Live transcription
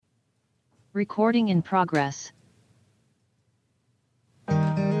Recording in progress. Here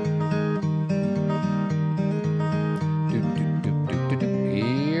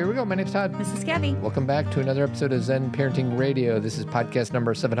we go. My name's Todd. This is Cathy. Welcome back to another episode of Zen Parenting Radio. This is podcast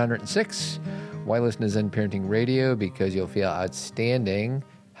number 706. Why listen to Zen Parenting Radio? Because you'll feel outstanding.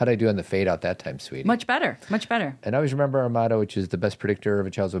 How'd I do on the fade out that time, sweetie? Much better. Much better. And always remember our motto, which is the best predictor of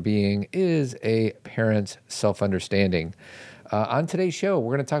a child's well-being is a parent's self-understanding. On today's show,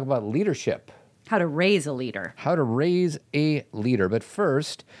 we're going to talk about leadership. How to raise a leader. How to raise a leader. But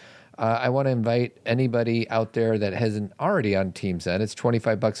first, I want to invite anybody out there that hasn't already on Team Zen. It's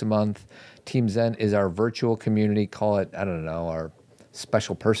 $25 a month. Team Zen is our virtual community. Call it, I don't know, our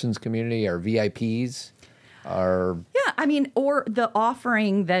special persons community, our VIPs. Or the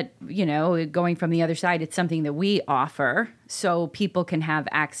offering that, going from the other side, it's something that we offer so people can have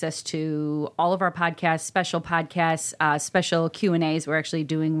access to all of our podcasts, special Q&As. We're actually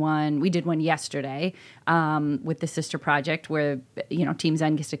doing one. We did one yesterday with the Sister Project where, Team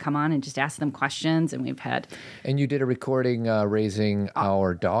Zen gets to come on and just ask them questions. And we've had... And you did a recording raising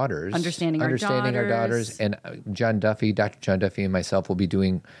our daughters. Understanding our daughters. And Dr. John Duffy and myself will be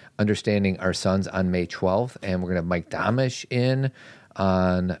doing Understanding Our Sons on May 12th. And we're going to have Mike Domish in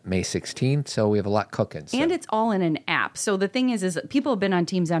on May 16th. So we have a lot cooking. So. And it's all in an app. So the thing is people have been on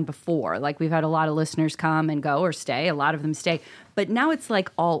Team Zen before. Like we've had a lot of listeners come and go or stay. A lot of them stay. But now it's like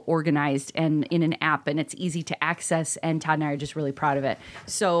all organized and in an app and it's easy to access. And Todd and I are just really proud of it.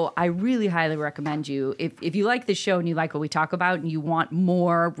 So I really highly recommend you. If you like this show and you like what we talk about and you want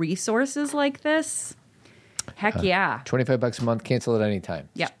more resources like this, heck yeah. $25 a month, cancel at any time.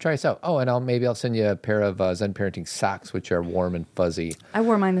 Yeah. Try us out. Oh, and I'll send you a pair of Zen Parenting socks, which are warm and fuzzy. I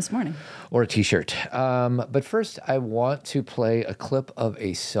wore mine this morning. Or a t-shirt. But first, I want to play a clip of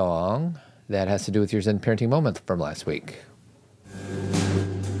a song that has to do with your Zen Parenting moment from last week.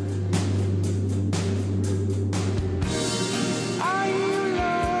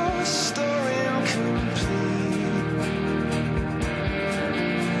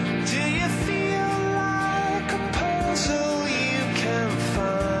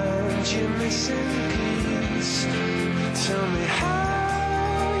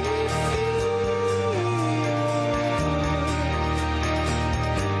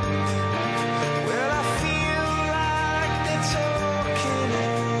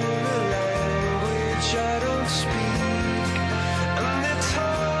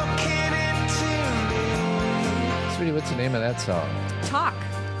 What's the name of that song? Talk.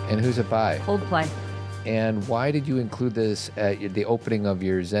 And who's it by? Coldplay. And why did you include this at the opening of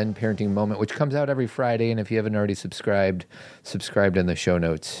your Zen Parenting Moment, which comes out every Friday? And if you haven't already subscribed in the show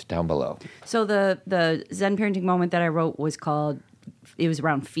notes down below. So the Zen Parenting Moment that I wrote was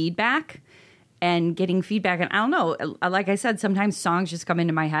around feedback and getting feedback. And I don't know, like I said, sometimes songs just come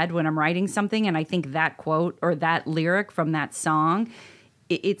into my head when I'm writing something. And I think that quote or that lyric from that song,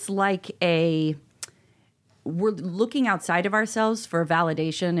 it's like we're looking outside of ourselves for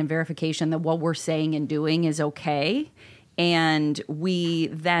validation and verification that what we're saying and doing is okay. And we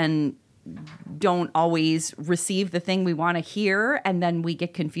then don't always receive the thing we want to hear. And then we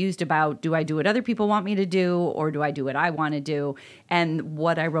get confused about, do I do what other people want me to do? Or do I do what I want to do? And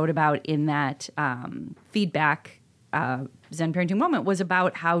what I wrote about in that feedback Zen Parenting Moment was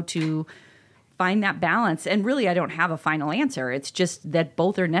about how to find that balance. And really, I don't have a final answer. It's just that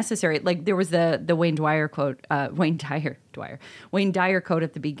both are necessary. Like there was the Wayne Dyer quote, Wayne Dyer quote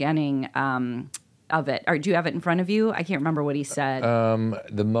at the beginning of it. Or do you have it in front of you? I can't remember what he said.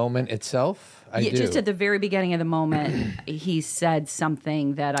 The moment itself? I do. Just at the very beginning of the moment, he said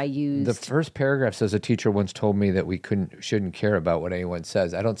something that I used. The first paragraph says, a teacher once told me that we shouldn't care about what anyone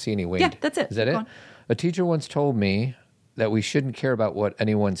says. I don't see any Wayne. Yeah, that's it. Is that it? A teacher once told me that we shouldn't care about what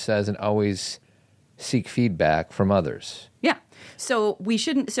anyone says and always seek feedback from others. Yeah. So we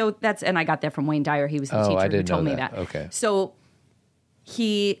shouldn't. So that's, and I got that from Wayne Dyer. He was the teacher who told me that. Okay. So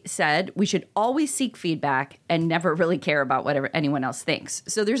he said we should always seek feedback and never really care about whatever anyone else thinks.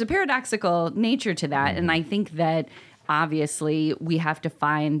 So there's a paradoxical nature to that. And I think that obviously we have to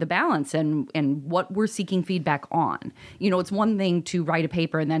find the balance and what we're seeking feedback on. It's one thing to write a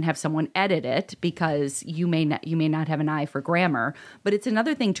paper and then have someone edit it because you may not have an eye for grammar, but it's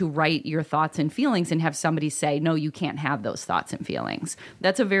another thing to write your thoughts and feelings and have somebody say, no, you can't have those thoughts and feelings.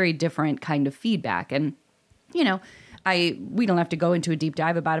 That's a very different kind of feedback. And, we don't have to go into a deep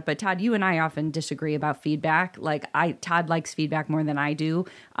dive about it, but Todd, you and I often disagree about feedback. Todd likes feedback more than I do.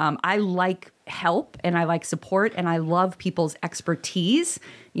 I like help and I like support and I love people's expertise.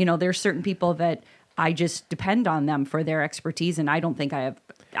 There's certain people that I just depend on them for their expertise and I don't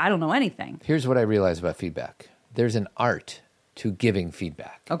know anything. Here's what I realize about feedback. There's an art to giving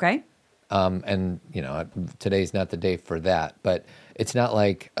feedback. Okay. And, today's not the day for that. But it's not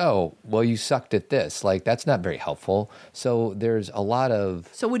like, oh, well, you sucked at this. Like, that's not very helpful. So there's a lot of...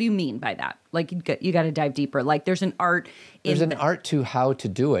 So what do you mean by that? Like, you got to dive deeper. Like, there's an art... There's an art to how to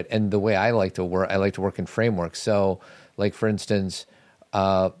do it. And the way I like to work in frameworks. So, like, for instance,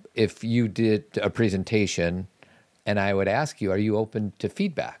 if you did a presentation and I would ask you, are you open to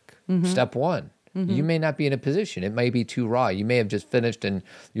feedback? Step one. You may not be in a position. It may be too raw. You may have just finished and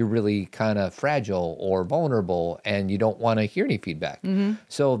you're really kind of fragile or vulnerable and you don't want to hear any feedback.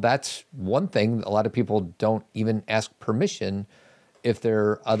 So that's one thing. A lot of people don't even ask permission if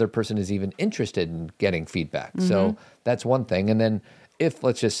their other person is even interested in getting feedback. So that's one thing. And then if,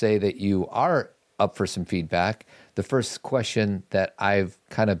 let's just say that you are up for some feedback, the first question that I've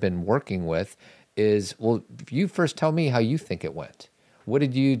kind of been working with is, well, you first tell me how you think it went. What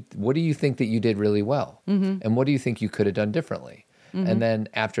do you think that you did really well? And what do you think you could have done differently? And then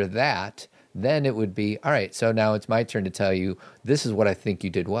after that, then it would be, all right, so now it's my turn to tell you, this is what I think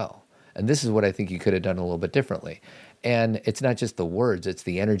you did well. And this is what I think you could have done a little bit differently. And it's not just the words, it's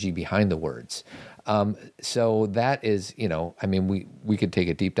the energy behind the words. So that is, we could take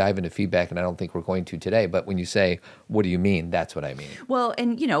a deep dive into feedback, and I don't think we're going to today. But when you say, what do you mean? That's what I mean. Well,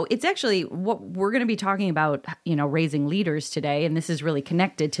 and, it's actually what we're going to be talking about, raising leaders today. And this is really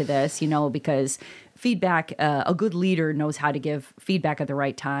connected to this, because feedback, a good leader knows how to give feedback at the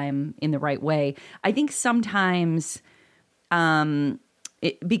right time in the right way. I think sometimes,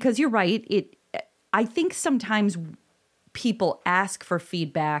 because you're right, I think sometimes people ask for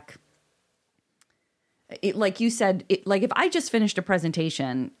feedback. Like you said, like if I just finished a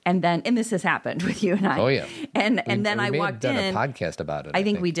presentation and this has happened with you and I. Oh yeah. And then I walked in. We may have done a podcast about it. I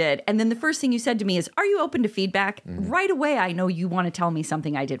think we did. And then the first thing you said to me is, "Are you open to feedback?" Right away, I know you want to tell me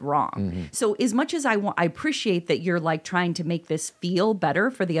something I did wrong. So as much as I appreciate that you're like trying to make this feel better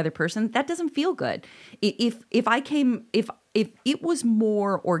for the other person, that doesn't feel good. If it was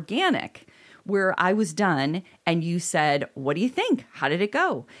more organic, where I was done and you said, what do you think? How did it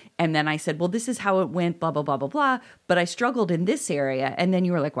go? And then I said, well, this is how it went, blah, blah, blah, blah, blah. But I struggled in this area. And then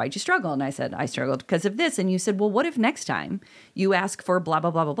you were like, why'd you struggle? And I said, I struggled because of this. And you said, well, what if next time you ask for blah, blah,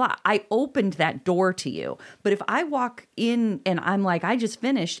 blah, blah, blah? I opened that door to you. But if I walk in and I'm like, I just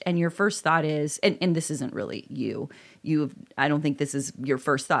finished, and your first thought is, and this isn't really I don't think this is your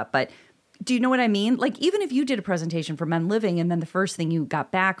first thought, but do you know what I mean? Like, even if you did a presentation for Men Living and then the first thing you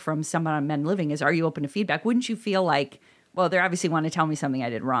got back from someone on Men Living is, are you open to feedback? Wouldn't you feel like, well, they obviously want to tell me something I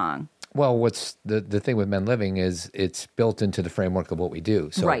did wrong? Well, what's the thing with Men Living is it's built into the framework of what we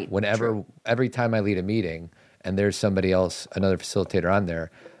do. So right, every time I lead a meeting and there's somebody else, another facilitator on there,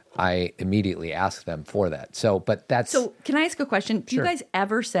 I immediately ask them for that. So can I ask a question? Do you guys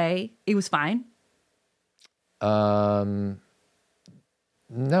ever say it was fine?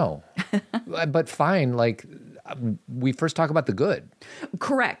 No, but fine. Like, we first talk about the good.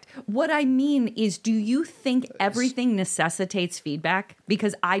 Correct. What I mean is, do you think everything necessitates feedback?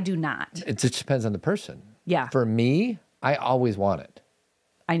 Because I do not. It just depends on the person. Yeah. For me, I always want it.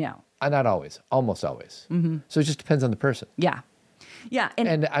 I know. Not always, almost always. So it just depends on the person. Yeah. Yeah.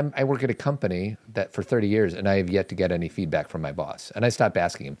 And I work at a company that for 30 years, and I have yet to get any feedback from my boss. And I stopped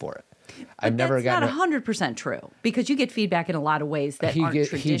asking him for it. But that's not 100% true, because you get feedback in a lot of ways that aren't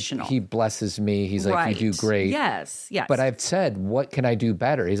traditional. He blesses me. He's like, you do great. Yes. But I've said, what can I do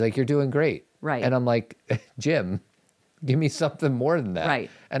better? He's like, you're doing great. Right. And I'm like, Jim, give me something more than that. Right.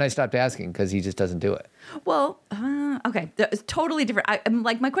 And I stopped asking because he just doesn't do it. Well, okay. It's totally different. I'm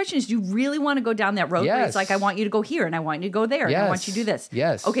like, my question is, do you really want to go down that road? Yes. Where it's like, I want you to go here and I want you to go there and I want you to do this.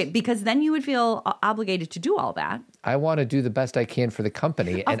 Yes. Okay. Because then you would feel obligated to do all that. I want to do the best I can for the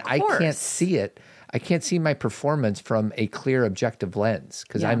company. And I can't see it. I can't see my performance from a clear, objective lens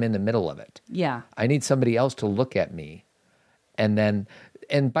because I'm in the middle of it. Yeah. I need somebody else to look at me.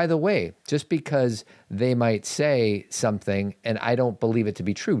 And by the way, just because they might say something and I don't believe it to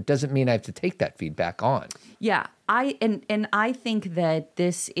be true doesn't mean I have to take that feedback on. Yeah. I think that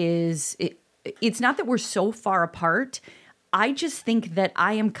this is, it's not that we're so far apart. I just think that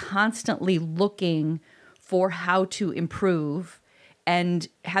I am constantly looking for how to improve and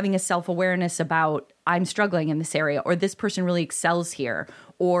having a self-awareness about, I'm struggling in this area, or this person really excels here,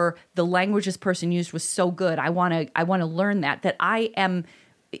 or the language this person used was so good. I want to learn that I am.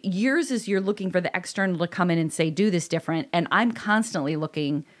 Yours is you're looking for the external to come in and say, do this different. And I'm constantly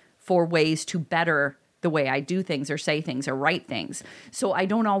looking for ways to better the way I do things or say things or write things. So I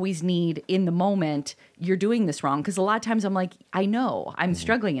don't always need in the moment, you're doing this wrong. Because a lot of times I'm like, I know I'm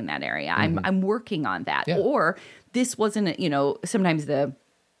struggling in that area. I'm working on that. Yeah. Or this wasn't, sometimes the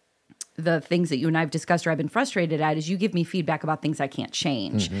the things that you and I have discussed or I've been frustrated at is you give me feedback about things I can't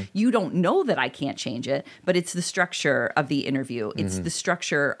change. You don't know that I can't change it, but it's the structure of the interview. It's the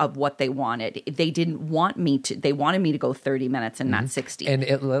structure of what they wanted. They didn't want me to, they wanted me to go 30 minutes and not 60.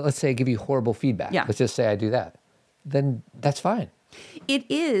 And let's say I give you horrible feedback. Yeah. Let's just say I do that. Then that's fine. It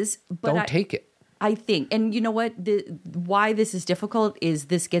is, but Don't take it. I think, and you know what, why this is difficult is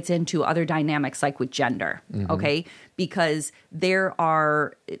this gets into other dynamics like with gender, okay? Because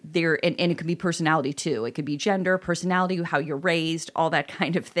and it could be personality too. It could be gender, personality, how you're raised, all that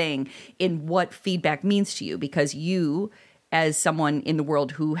kind of thing in what feedback means to you. Because you, as someone in the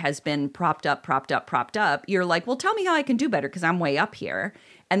world who has been propped up, you're like, well, tell me how I can do better because I'm way up here.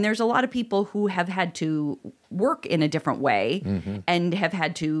 And there's a lot of people who have had to work in a different way and have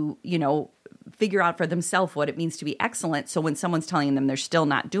had to, figure out for themselves what it means to be excellent. So when someone's telling them they're still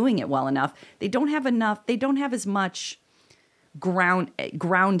not doing it well enough, they don't have as much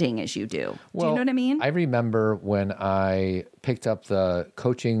grounding as you do. Do you know what I mean? I remember when I picked up the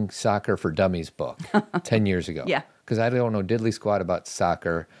Coaching Soccer for Dummies book 10 years ago. Yeah. Because I don't know diddly squat about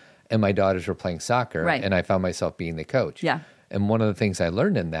soccer, and my daughters were playing soccer, Right. and I found myself being the coach. Yeah. And one of the things I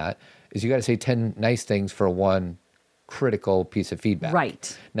learned in that is you got to say 10 nice things for one critical piece of feedback.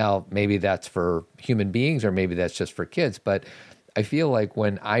 Right. Now, maybe that's for human beings or maybe that's just for kids, but I feel like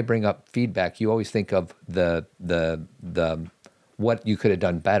when I bring up feedback, you always think of the what you could have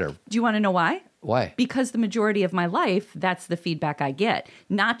done better. Do you want to know why? Why? Because the majority of my life, that's the feedback I get.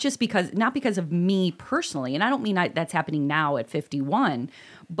 Not because of me personally, and I don't mean that's happening now at 51,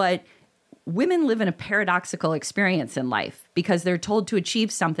 but women live in a paradoxical experience in life because they're told to achieve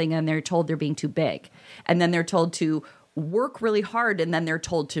something and they're told they're being too big. And then they're told to work really hard and then they're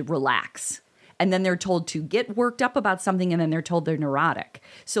told to relax. And then they're told to get worked up about something and then they're told they're neurotic.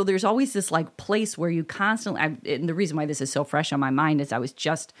 So there's always this like place where you constantly, and the reason why this is so fresh on my mind is I was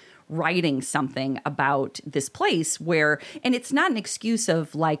just writing something about this place where, and it's not an excuse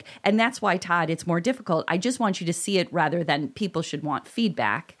of like, and that's why, Todd, it's more difficult. I just want you to see it rather than people should want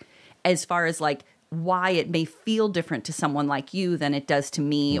feedback as far as like why it may feel different to someone like you than it does to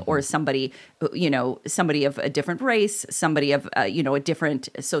me or somebody, somebody of a different race, somebody of, a different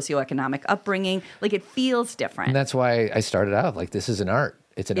socioeconomic upbringing. Like it feels different. And that's why I started out like this is an art.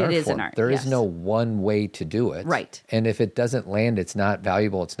 It's an art form. There is no one way to do it. Right. And if it doesn't land, it's not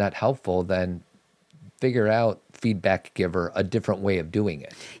valuable, it's not helpful, then figure out, feedback giver, a different way of doing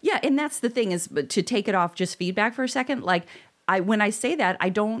it. Yeah, and that's the thing is to take it off just feedback for a second, like when I say that, I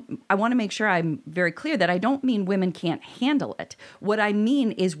want to make sure I'm very clear that I don't mean women can't handle it. What I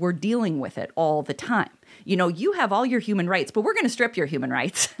mean is we're dealing with it all the time. You have all your human rights, but we're going to strip your human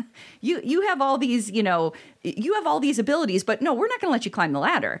rights. You have all these, you have all these abilities, but no, we're not going to let you climb the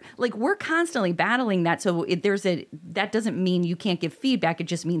ladder. Like we're constantly battling that. So that doesn't mean you can't give feedback. It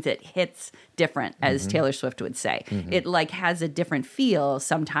just means it hits different, as Taylor Swift would say. It like has a different feel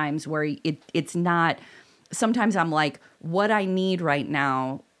sometimes where it's not. Sometimes I'm like, what I need right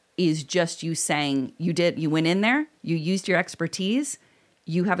now is just you saying you went in there, you used your expertise,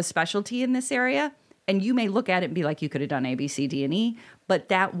 you have a specialty in this area, and you may look at it and be like, you could have done A, B, C, D, and E, but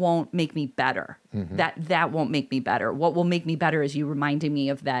that won't make me better. That won't make me better. What will make me better is you reminding me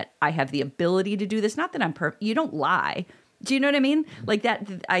of that I have the ability to do this. Not that I'm perfect. You don't lie. Do you know what I mean? Like that,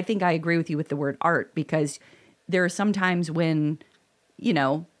 I think I agree with you with the word art because there are some times when,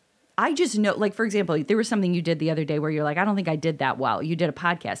 I just know, like, for example, there was something you did the other day where you're like, I don't think I did that well. You did a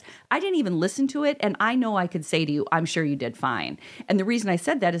podcast. I didn't even listen to it. And I know I could say to you, I'm sure you did fine. And the reason I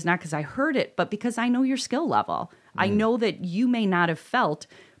said that is not because I heard it, but because I know your skill level. I know that you may not have felt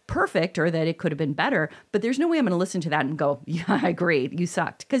perfect or that it could have been better, but there's no way I'm going to listen to that and go, yeah, I agree. You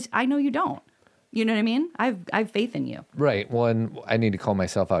sucked. Because I know you don't. You know what I mean? I have faith in you. Right. One, I need to call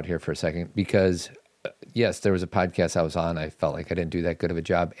myself out here for a second because yes, there was a podcast I was on. I felt like I didn't do that good of a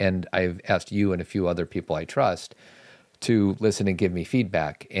job. And I've asked you and a few other people I trust to listen and give me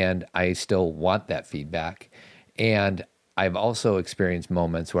feedback. And I still want that feedback. And I've also experienced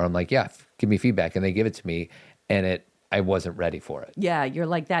moments where I'm like, yeah, give me feedback. And they give it to me. And I wasn't ready for it. Yeah, you're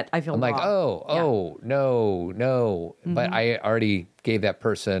like that. I feel I'm like, no. But I already gave that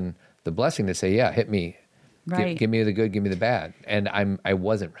person the blessing to say, yeah, hit me. Right. Give me the good, give me the bad. And I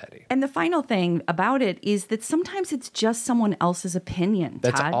wasn't ready. And the final thing about it is that sometimes it's just someone else's opinion,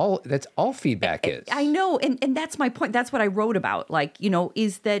 Todd. That's all feedback is. I know. And that's my point. That's what I wrote about. Like,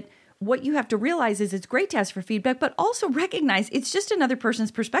 is that what you have to realize is it's great to ask for feedback, but also recognize it's just another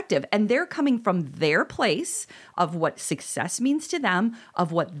person's perspective. And they're coming from their place of what success means to them,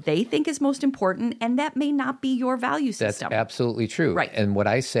 of what they think is most important. And that may not be your value system. That's absolutely true. Right. And what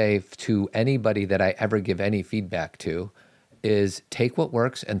I say to anybody that I ever give any feedback to, is take what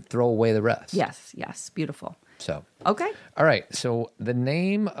works and throw away the rest. Yes. Beautiful. So, Okay. all right. So the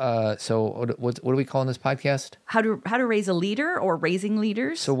name, what are we calling this podcast? How to raise a leader or raising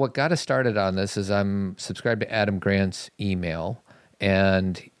leaders? So what got us started on this is I'm subscribed to Adam Grant's email,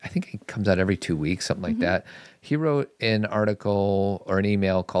 and I think it comes out every 2 weeks, something like that. He wrote an article or an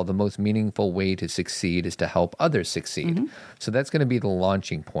email called "The Most Meaningful Way to Succeed is to Help Others Succeed." So that's going to be the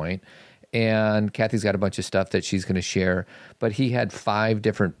launching point. And Cathy's got a bunch of stuff that she's going to share, but he had 5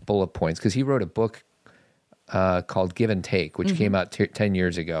 different bullet points because he wrote a book called Give and Take, which came out 10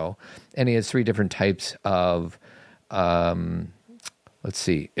 years ago. And he has 3 different types of, let's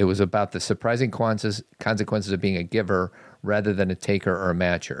see, it was about the surprising consequences of being a giver rather than a taker or a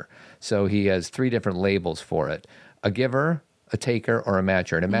matcher. So he has 3 different labels for it: a giver, a taker, or a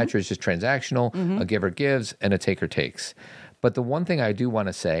matcher. And a matcher is just transactional. A giver gives and a taker takes. But the one thing I do want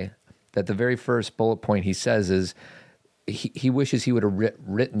to say, that the very first bullet point he says is, he wishes he would have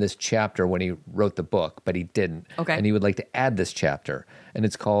written this chapter when he wrote the book, but he didn't. Okay. And he would like to add this chapter. And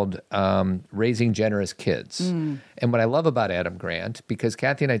it's called Raising Generous Kids. And what I love about Adam Grant, because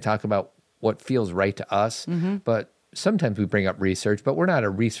Cathy and I talk about what feels right to us, but sometimes we bring up research, but we're not a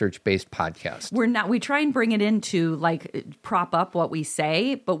research-based podcast. We're not. We try and bring it in to prop up what we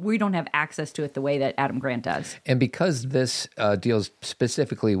say, but we don't have access to it the way that Adam Grant does. And because this deals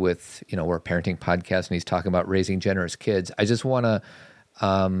specifically with, we're a parenting podcast and he's talking about raising generous kids, I just want to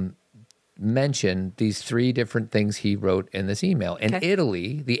mention these 3 different things he wrote in this email. In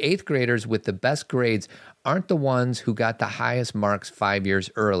Italy, the 8th graders with the best grades aren't the ones who got the highest marks 5 years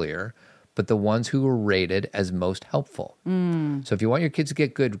earlier, but the ones who were rated as most helpful. So if you want your kids to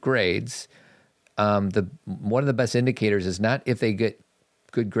get good grades, one of the best indicators is not if they get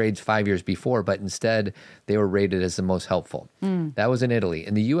good grades 5 years before, but instead they were rated as the most helpful. That was in Italy.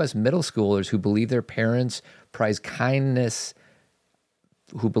 In the U.S., middle schoolers who believe their parents prize kindness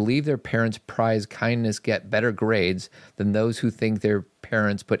get better grades than those who think their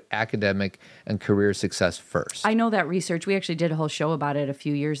parents put academic and career success first. I know that research. We actually did a whole show about it a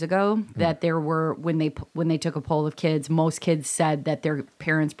few years ago. That there were when they took a poll of kids, most kids said that their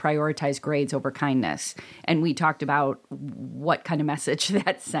parents prioritize grades over kindness, and we talked about what kind of message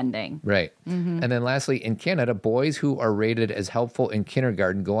that's sending. Right. And then lastly, in Canada, boys who are rated as helpful in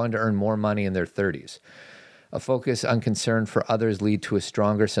kindergarten go on to earn more money in their 30s. A focus on concern for others lead to a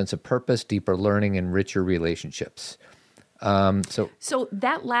stronger sense of purpose, deeper learning, and richer relationships. So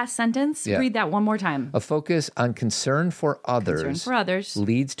that last sentence, read that one more time. A focus on concern for others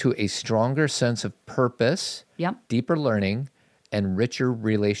leads to a stronger sense of purpose, deeper learning, and richer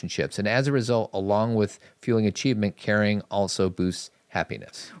relationships. And as a result, along with fueling achievement, caring also boosts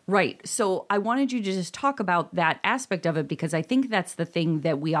happiness. Right. So I wanted you to just talk about that aspect of it, because I think that's the thing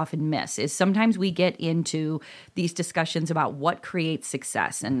that we often miss is sometimes we get into these discussions about what creates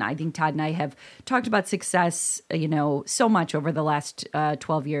success. And I think Todd and I have talked about success, so much over the last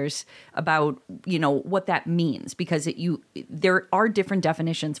 12 years about, what that means, because there are different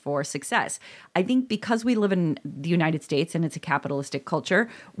definitions for success. I think because we live in the United States and it's a capitalistic culture,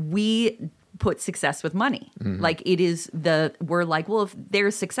 we put success with money. Like we're like, well, if they're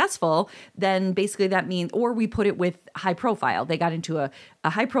successful, then basically that means, or we put it with high profile. They got into a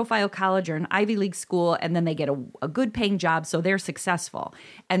high profile college or an Ivy League school, and then they get a good paying job. So they're successful.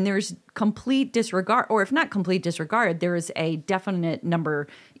 And there's complete disregard, or if not complete disregard, there is a definite number,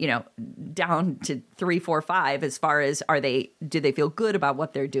 down to 3, 4, 5, as far as do they feel good about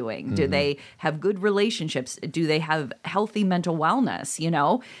what they're doing? Do they have good relationships? Do they have healthy mental wellness?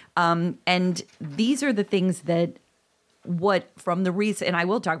 And these are the things that from the research, and I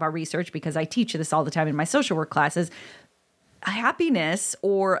will talk about research because I teach this all the time in my social work classes, happiness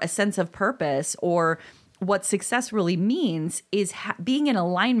or a sense of purpose or what success really means is being in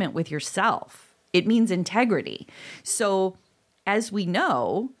alignment with yourself. It means integrity. So as we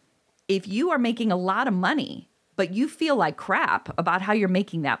know, if you are making a lot of money, but you feel like crap about how you're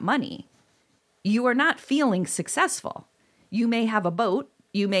making that money, you are not feeling successful. You may have a boat,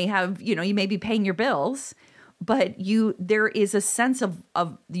 you may have, you may be paying your bills, but there is a sense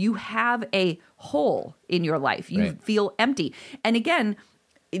of you have a hole in your life. You feel empty. And again,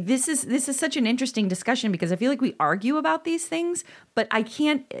 this is such an interesting discussion because I feel like we argue about these things, but I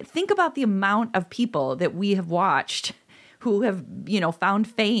can't think about the amount of people that we have watched who have, found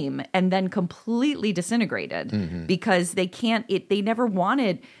fame and then completely disintegrated because they thought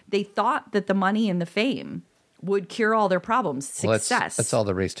that the money and the fame would cure all their problems. Success. That's all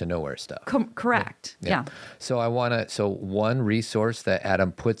the race to nowhere stuff. Correct. Yeah. So one resource that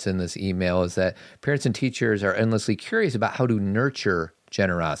Adam puts in this email is that parents and teachers are endlessly curious about how to nurture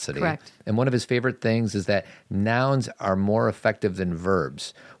generosity. Correct. And one of his favorite things is that nouns are more effective than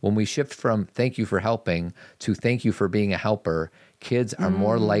verbs. When we shift from thank you for helping to thank you for being a helper, kids are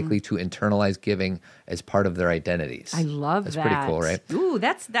more likely to internalize giving as part of their identities. I love that's that. That's pretty cool, right? Ooh,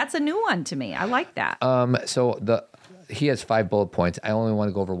 that's a new one to me. I like that. He has 5 bullet points. I only want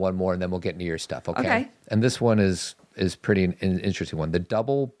to go over one more, and then we'll get into your stuff, okay? Okay. And this one is pretty an interesting one. The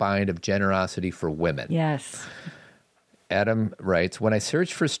double bind of generosity for women. Yes. Adam writes, when I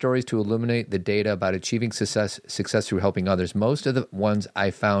searched for stories to illuminate the data about achieving success through helping others, most of the ones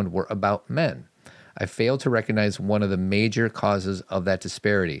I found were about men. I failed to recognize one of the major causes of that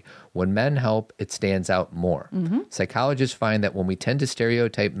disparity. When men help, it stands out more. Psychologists find that when we tend to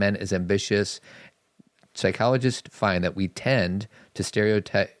stereotype men as ambitious, men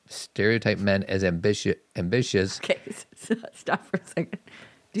as ambitious. Okay, stop for a second.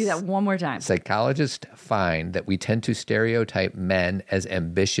 Do that one more time. Psychologists find that we tend to stereotype men as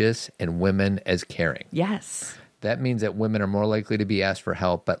ambitious and women as caring. Yes. That means that women are more likely to be asked for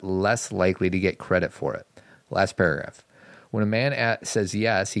help, but less likely to get credit for it. Last paragraph. When a man says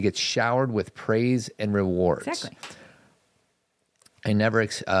yes, he gets showered with praise and rewards. Exactly.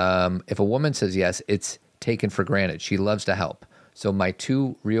 If a woman says yes, it's taken for granted. She loves to help. So my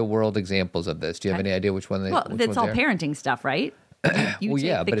 2 real-world examples of this. Do you have any idea which one? Well, that's all parenting stuff, right? You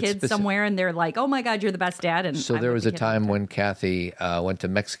take the kids somewhere, and they're like, "Oh my God, you're the best dad." And so there was a time when Cathy went to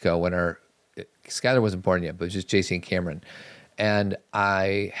Mexico when Skylar wasn't born yet, but it was just JC and Cameron, and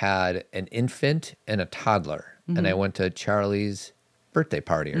I had an infant and a toddler, and I went to Charlie's birthday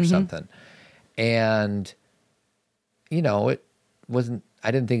party or something, and it wasn't.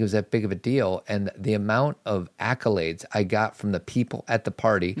 I didn't think it was that big of a deal, and the amount of accolades I got from the people at the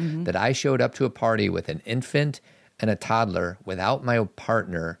party that I showed up to a party with an infant and a toddler without my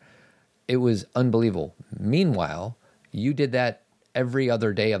partner, it was unbelievable. Meanwhile, you did that every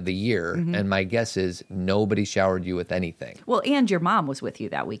other day of the year, and my guess is nobody showered you with anything. Well, and your mom was with you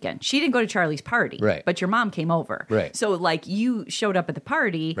that weekend. She didn't go to Charlie's party, right? But your mom came over, right? So like you showed up at the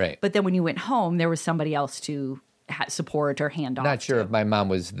party, right? But then when you went home, there was somebody else to support or hand off. Not sure if my mom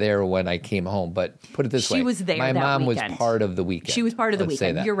was there when I came home, but put it this way. She was there My that mom weekend. Was part of the weekend. She was part of the Let's say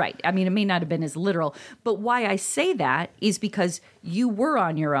weekend. that. You're right. I mean, it may not have been as literal, but why I say that is because you were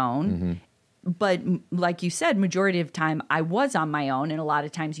on your own, but like you said, majority of time I was on my own, and a lot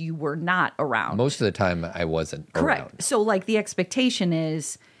of times you were not around. Most of the time I wasn't Correct. around. So like the expectation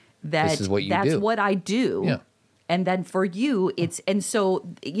is that this is what you that's do. what I do. Yeah. And then for you, it's, and so,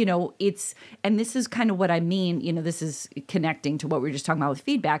 and this is kind of what I mean, this is connecting to what we were just talking about with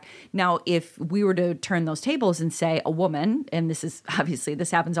feedback. Now, if we were to turn those tables and say a woman, and this is obviously,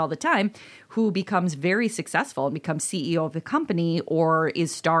 this happens all the time, who becomes very successful and becomes CEO of the company or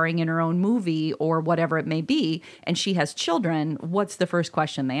is starring in her own movie or whatever it may be, and she has children, what's the first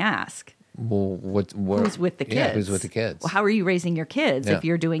question they ask? Well, who's with the kids? Yeah, who's with the kids? Well, how are you raising your kids if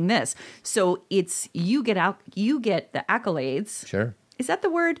you're doing this? So it's you get the accolades. Sure. Is that the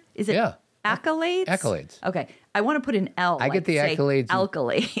word? Is it accolades? Accolades. Okay. I want to put an L. I get the accolades.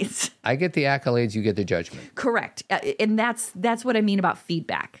 Accolades. I get the accolades. You get the judgment. Correct. And that's what I mean about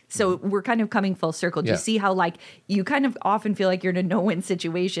feedback. So we're kind of coming full circle. Do you see how you kind of often feel like you're in a no-win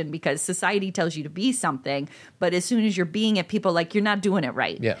situation because society tells you to be something, but as soon as you're being it, people you're not doing it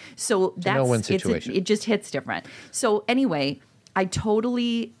right. Yeah. So that's a no-win situation. It just hits different. So anyway, I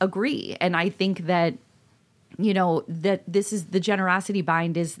totally agree. And I think that that this is the generosity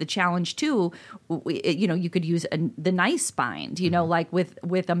bind is the challenge too. You could use the nice bind, like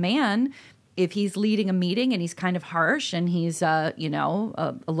with a man, if he's leading a meeting and he's kind of harsh and he's, a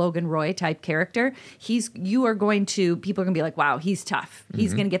Logan Roy type character, people are going to be like, wow, he's tough.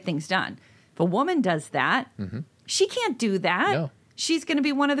 He's going to get things done. If a woman does that, she can't do that. No. She's going to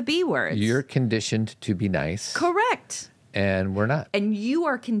be one of the B words. You're conditioned to be nice. Correct. And we're not. And you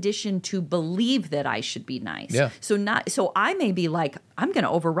are conditioned to believe that I should be nice. Yeah. So I may be like, I'm going to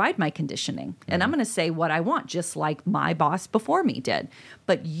override my conditioning and I'm going to say what I want, just like my boss before me did.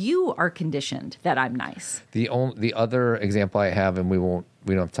 But you are conditioned that I'm nice. The other example I have, and we don't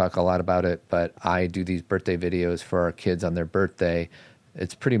have to talk a lot about it, but I do these birthday videos for our kids on their birthday.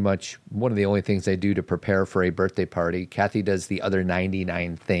 It's pretty much one of the only things I do to prepare for a birthday party. Cathy does the other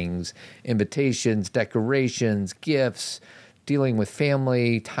 99 things: invitations, decorations, gifts, dealing with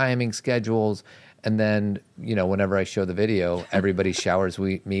family, timing schedules. And then, whenever I show the video, everybody showers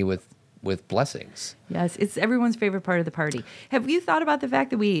me with blessings. Yes, it's everyone's favorite part of the party. Have you thought about the fact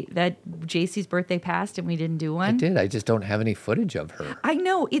that JC's birthday passed and we didn't do one? I did. I just don't have any footage of her. I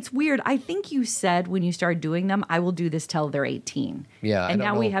know. It's weird. I think you said when you started doing them, I will do this till they're 18. Yeah. And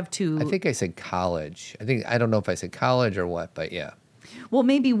now we have two. I think I said college. I don't know if I said college or what, but yeah. Well,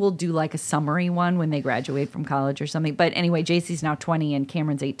 maybe we'll do like a summary one when they graduate from college or something. But anyway, JC's now 20 and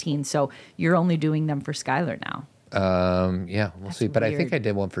Cameron's 18. So you're only doing them for Skylar now. Yeah, we'll see. But I think weird. I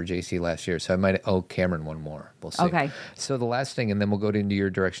did one for JC last year, so I might owe Cameron one more. We'll see. Okay. So the last thing, and then we'll go into your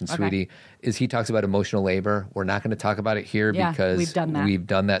direction, sweetie, is he talks about emotional labor. We're not going to talk about it here Yeah, because we've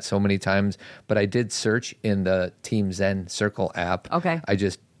done that. So many times. But I did search in the Team Zen Circle app. Okay. I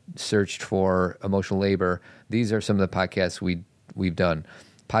just searched for emotional labor. These are some of the podcasts we've done.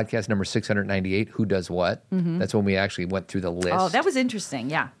 Podcast number 698, Who Does What? That's when we actually went through the list. Oh, that was interesting.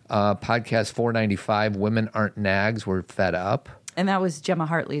 Yeah. Podcast 495, Women Aren't Nags, We're Fed Up. And that was Gemma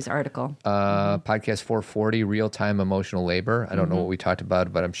Hartley's article. Podcast 440, Real-Time Emotional Labor. I don't know what we talked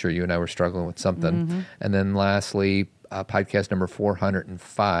about, but I'm sure you and I were struggling with something. And then lastly, podcast number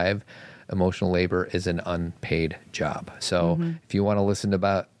 405, Emotional Labor is an Unpaid Job. So if you want to listen to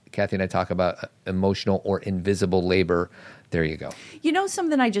about Cathy and I talk about emotional or invisible labor, there you go. You know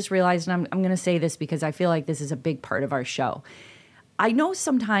something I just realized, and I'm going to say this because I feel like this is a big part of our show. I know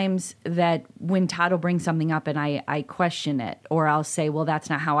sometimes that when Todd will bring something up and I question it, or I'll say, well, that's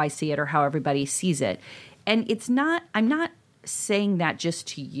not how I see it or how everybody sees it. And I'm not saying that just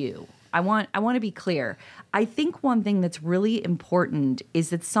to you. I want to be clear. I think one thing that's really important is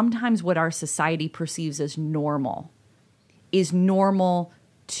that sometimes what our society perceives as normal is normal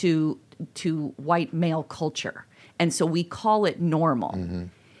to white male culture. And so we call it normal.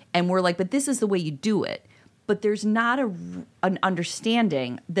 And we're like, but this is the way you do it. But there's not an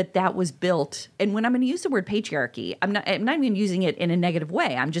understanding that was built. And when I'm going to use the word patriarchy, I'm not even using it in a negative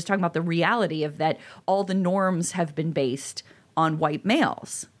way. I'm just talking about the reality of that all the norms have been based on white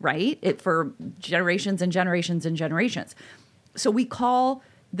males, right? For generations and generations and generations. So we call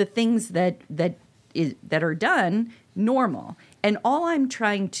the things that are done normal. And all I'm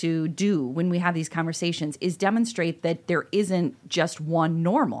trying to do when we have these conversations is demonstrate that there isn't just one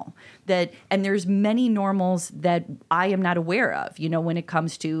normal, and there's many normals that I am not aware of, when it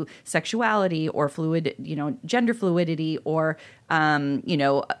comes to sexuality or gender fluidity or,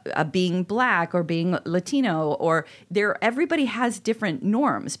 being Black or being Latino, or everybody has different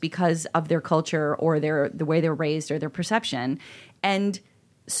norms because of their culture or the way they're raised or their perception. And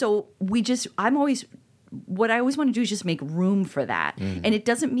so what I always want to do is just make room for that. And it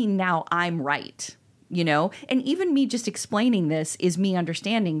doesn't mean now I'm right, And even me just explaining this is me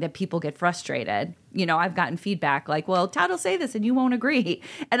understanding that people get frustrated. I've gotten feedback like, well, Todd will say this and you won't agree.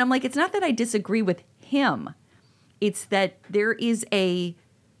 And I'm like, it's not that I disagree with him. It's that there is a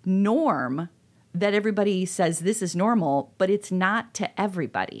norm that everybody says this is normal, but it's not to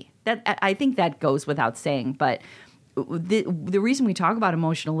everybody. That I think that goes without saying, but the reason we talk about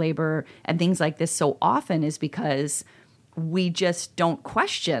emotional labor and things like this so often is because we just don't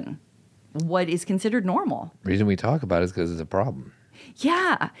question what is considered normal. The reason we talk about it is because it's a problem.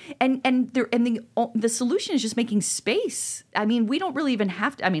 Yeah, and the solution is just making space. I mean, we don't really even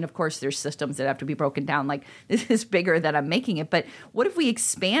have to. I mean, of course, there's systems that have to be broken down. Like, this is bigger than I'm making it. But what if we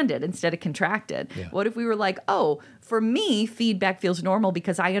expanded instead of contracted? Yeah. What if we were like, oh, for me, feedback feels normal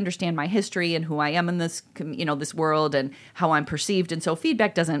because I understand my history and who I am in this, this world and how I'm perceived, and so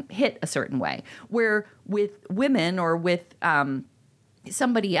feedback doesn't hit a certain way. Where with women or with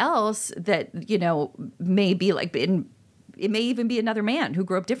somebody else that may be like it may even be another man who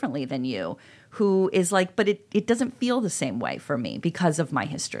grew up differently than you, who is like, but it doesn't feel the same way for me because of my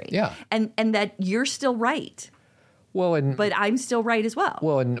history. Yeah. And that you're still right. Well, but I'm still right as well.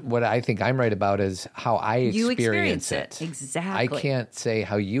 Well, and what I think I'm right about is how I experience it. Exactly. I can't say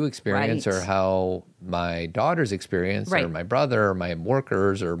how you experience Right. or how my daughters experience Right. or my brother or my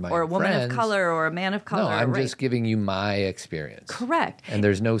workers or my or a woman friends. of color or a man of color. No, I'm right. just giving you my experience. Correct. And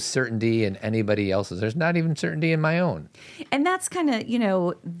there's no certainty in anybody else's. There's not even certainty in my own. And that's kind of,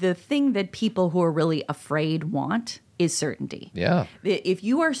 the thing that people who are really afraid want is certainty. Yeah. If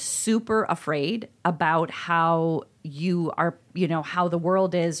you are super afraid about how you are, how the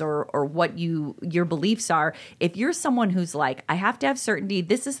world is or what your beliefs are, if you're someone who's like, I have to have certainty,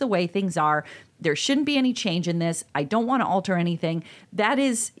 this is the way things are, there shouldn't be any change in this, I don't want to alter anything, that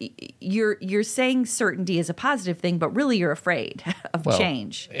is, you're saying certainty is a positive thing, but really you're afraid of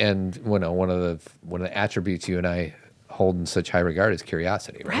change. And one of the attributes you and I hold in such high regard is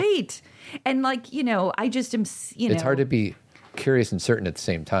curiosity, right? Right. And I just am, It's hard to be curious and certain at the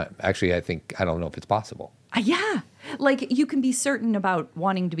same time. Actually, I don't know if it's possible. Yeah. Like, you can be certain about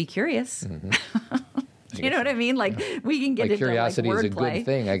wanting to be curious. You know what I mean? Like, we can get Like, into curiosity is a wordplay. good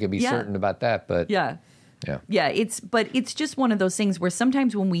thing. I can be certain about that, but Yeah. It's just one of those things where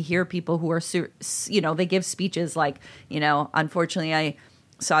sometimes when we hear people who are, they give speeches like, unfortunately,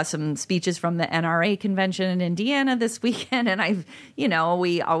 saw some speeches from the NRA convention in Indiana this weekend. And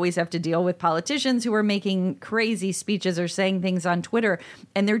we always have to deal with politicians who are making crazy speeches or saying things on Twitter.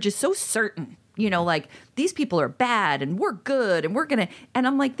 And they're just so certain, like these people are bad and we're good and we're going to, and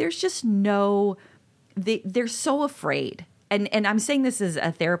I'm like, there's just they're so afraid. And I'm saying this as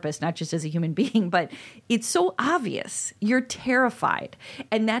a therapist, not just as a human being, but it's so obvious. You're terrified.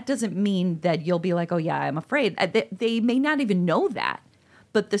 And that doesn't mean that you'll be like, oh, yeah, I'm afraid. They may not even know that,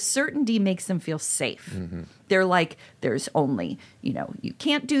 but the certainty makes them feel safe. Mm-hmm. They're like, there's only, you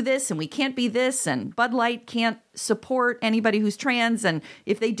can't do this and we can't be this, and Bud Light can't support anybody who's trans. And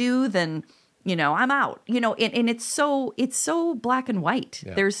if they do, then, I'm out, and it's so black and white.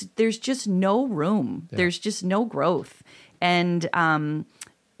 Yeah. There's just no room. Yeah. There's just no growth. And I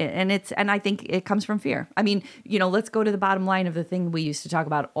think it comes from fear. I mean, let's go to the bottom line of the thing we used to talk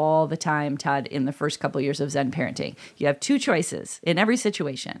about all the time, Todd, in the first couple of years of Zen parenting. You have two choices in every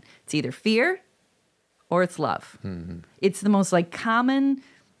situation. It's either fear or it's love. Mm-hmm. It's the most common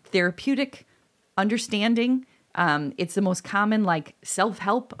therapeutic understanding. It's the most common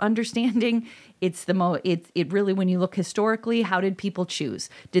self-help understanding. It's it really, when you look historically, how did people choose?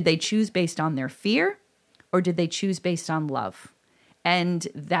 Did they choose based on their fear? Or did they choose based on love? And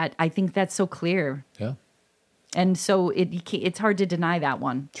I think that's so clear. Yeah. And so it's hard to deny that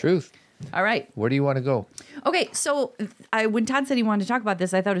one. Truth. All right. Where do you want to go? Okay. So when Todd said he wanted to talk about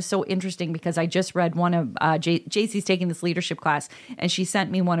this, I thought it was so interesting because I just read one of JC's taking this leadership class, and she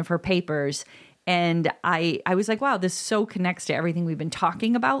sent me one of her papers. And I was like, wow, this so connects to everything we've been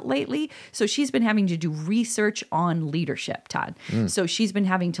talking about lately. So she's been having to do research on leadership, Todd. So she's been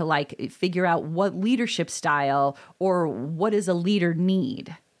having to figure out what leadership style or what does a leader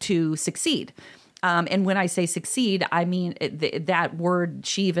need to succeed. And when I say succeed, I mean that word,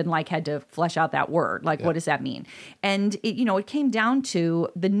 she even had to flesh out that word. What does that mean? And it came down to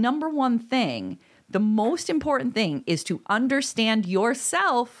the number one thing, the most important thing is to understand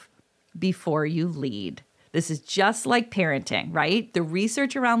yourself before you lead. This is just like parenting, right? The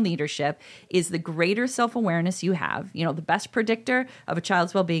research around leadership is the greater self-awareness you have. The best predictor of a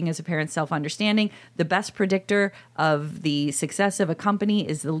child's well-being is a parent's self-understanding. The best predictor of the success of a company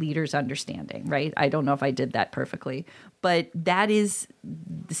is the leader's understanding, right? I don't know if I did that perfectly, but that is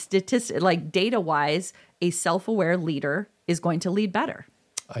the statistic, data-wise, a self-aware leader is going to lead better.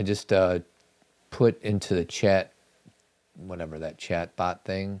 I just put into the chat, whatever that chat bot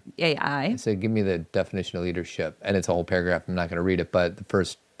thing. AI. I said, give me the definition of leadership. And it's a whole paragraph. I'm not going to read it, but the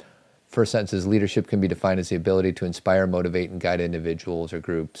first sentence is leadership can be defined as the ability to inspire, motivate, and guide individuals or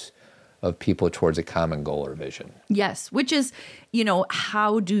groups of people towards a common goal or vision. Yes, which is,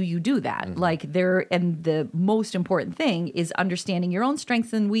 how do you do that? Mm-hmm. And the most important thing is understanding your own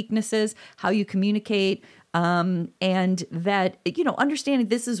strengths and weaknesses, how you communicate, and that, understanding,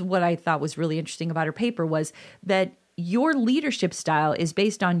 this is what I thought was really interesting about her paper, was that your leadership style is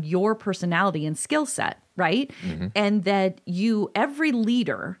based on your personality and skill set, right? Mm-hmm. And that every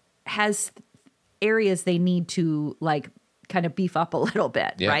leader has areas they need to kind of beef up a little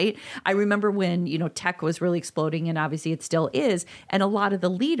bit, yeah. Right? I remember when, tech was really exploding, and obviously it still is. And a lot of the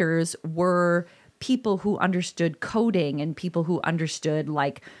leaders were people who understood coding and people who understood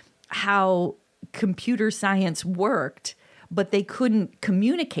how computer science worked, but they couldn't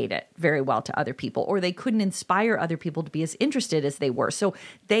communicate it very well to other people, or they couldn't inspire other people to be as interested as they were. So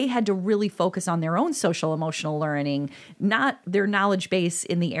they had to really focus on their own social emotional learning, not their knowledge base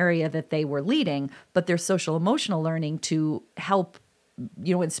in the area that they were leading, but their social emotional learning to help,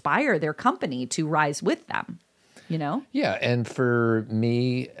 inspire their company to rise with them, Yeah. And for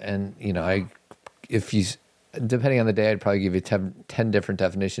me, and, depending on the day, I'd probably give you 10 different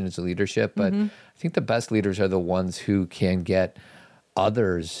definitions of leadership. But mm-hmm. I think the best leaders are the ones who can get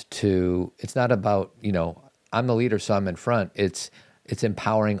others to, it's not about, I'm the leader, so I'm in front. It's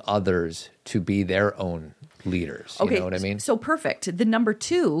empowering others to be their own leaders. You know what I mean? So perfect. The number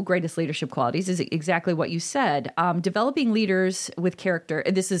 2 greatest leadership qualities is exactly what you said. Developing leaders with character.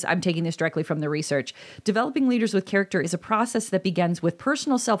 And I'm taking this directly from the research. Developing leaders with character is a process that begins with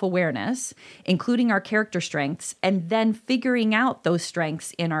personal self-awareness, including our character strengths, and then figuring out those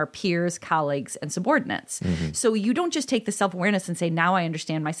strengths in our peers, colleagues, and subordinates. Mm-hmm. So you don't just take the self-awareness and say, now I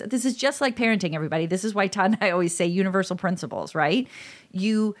understand myself. This is just like parenting, everybody. This is why Todd and I always say universal principles, right?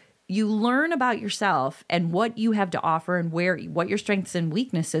 You learn about yourself and what you have to offer and what your strengths and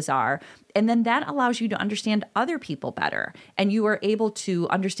weaknesses are. And then that allows you to understand other people better. And you are able to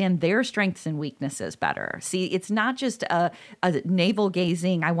understand their strengths and weaknesses better. See, it's not just a navel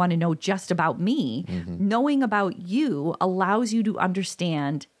gazing, I want to know just about me. Mm-hmm. Knowing about you allows you to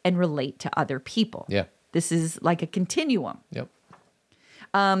understand and relate to other people. Yeah. This is like a continuum. Yep.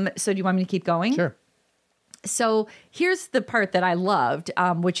 So do you want me to keep going? Sure. So here's the part that I loved,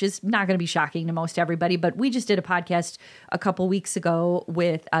 which is not going to be shocking to most everybody, but we just did a podcast a couple weeks ago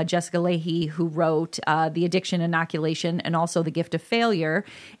with Jessica Leahy, who wrote The Addiction Inoculation and also The Gift of Failure.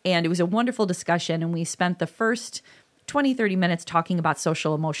 And it was a wonderful discussion. And we spent the first 20, 30 minutes talking about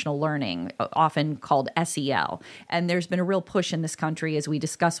social emotional learning, often called SEL. And there's been a real push in this country, as we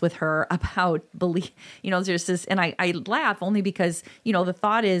discuss with her, about there's this, and I laugh only because, the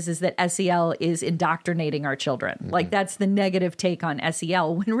thought is that SEL is indoctrinating our children. Mm-hmm. Like that's the negative take on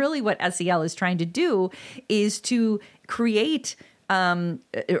SEL, when really what SEL is trying to do is to create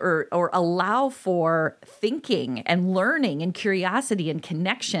or allow for thinking and learning and curiosity and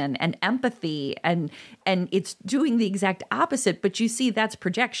connection and empathy, and it's doing the exact opposite. But you see, that's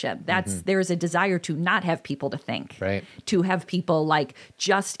projection. That's there's a desire to not have people to think, right? To have people like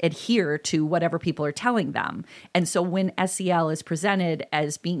just adhere to whatever people are telling them. And so when SEL is presented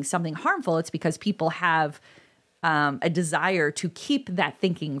as being something harmful, it's because people have a desire to keep that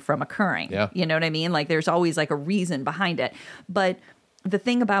thinking from occurring. Yeah. You know what I mean? Like there's always like a reason behind it. But the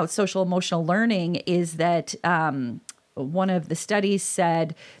thing about social emotional learning is that one of the studies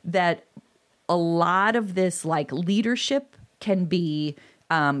said that a lot of this like leadership can be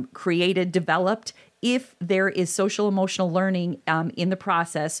created, developed, if there is social emotional learning in the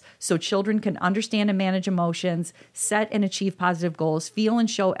process, so children can understand and manage emotions, set and achieve positive goals, feel and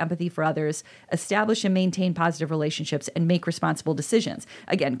show empathy for others, establish and maintain positive relationships, and make responsible decisions.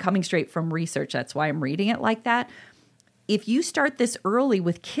 Again, coming straight from research, that's why I'm reading it like that. If you start this early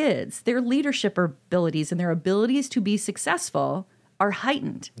with kids, their leadership abilities and their abilities to be successful are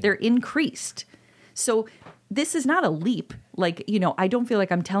heightened. They're increased. So this is not a leap. Like, I don't feel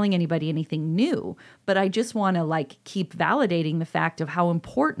like I'm telling anybody anything new, but I just want to like keep validating the fact of how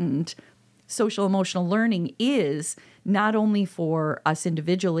important social emotional learning is, not only for us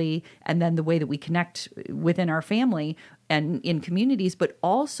individually and then the way that we connect within our family and in communities, but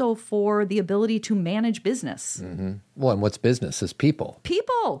also for the ability to manage business. Mm-hmm. Well, and what's business is people.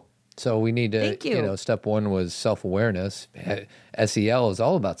 People. So we need to, Thank you. Step one was self-awareness. SEL is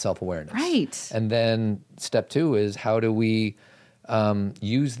all about self-awareness. Right. And then step two is how do we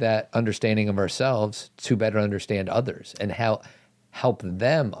use that understanding of ourselves to better understand others and help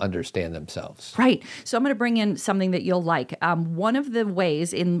them understand themselves. Right. So I'm going to bring in something that you'll like. One of the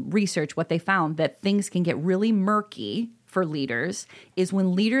ways in research, what they found that things can get really murky for leaders is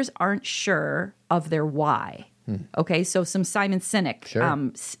when leaders aren't sure of their why. Okay, so some Simon Sinek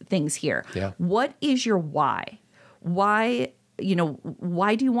things here. Yeah. What is your why? Why do you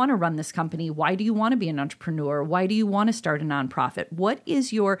want to run this company? Why do you want to be an entrepreneur? Why do you want to start a nonprofit?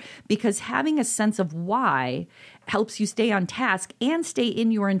 Because having a sense of why helps you stay on task and stay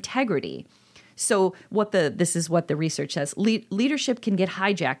in your integrity. So this is what the research says. Leadership can get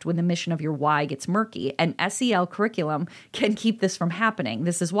hijacked when the mission of your why gets murky, and SEL curriculum can keep this from happening.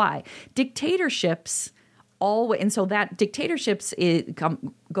 This is why. Dictatorships goes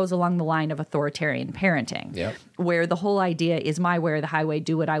along the line of authoritarian parenting, where the whole idea is my way or the highway,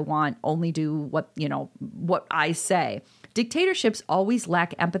 do what I want, only do what I say. Dictatorships always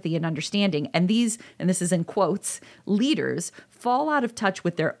lack empathy and understanding, and this is in quotes, leaders fall out of touch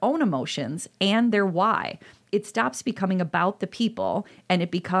with their own emotions and their why. It stops becoming about the people, and it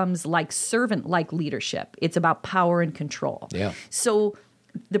becomes like servant-like leadership. It's about power and control. Yeah. So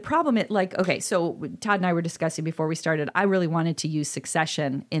the problem so Todd and I were discussing before we started, I really wanted to use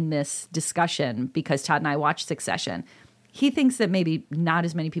Succession in this discussion because Todd and I watched Succession. He thinks that maybe not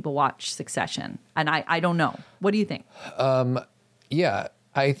as many people watch Succession, and I don't know. What do you think? Yeah,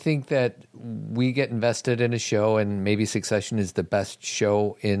 I think that we get invested in a show, and maybe Succession is the best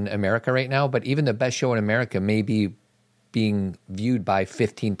show in America right now, but even the best show in America may be being viewed by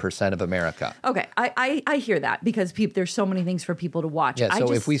 15% of America. Okay, I hear that because there's so many things for people to watch. Yeah,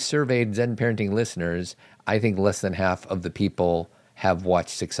 so if we surveyed Zen Parenting listeners, I think less than half of the people have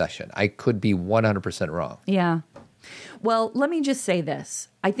watched Succession. I could be 100% wrong. Yeah. Well, let me just say this.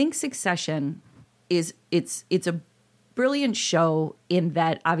 I think Succession it's a brilliant show in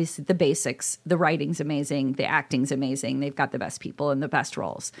that obviously the basics, the writing's amazing, the acting's amazing, they've got the best people and the best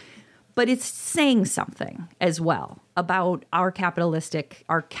roles. But it's saying something as well about our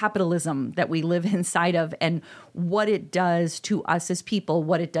capitalism that we live inside of and what it does to us as people,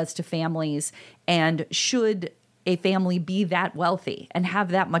 what it does to families, and should a family be that wealthy and have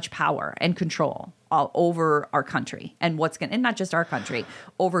that much power and control all over our country and and not just our country,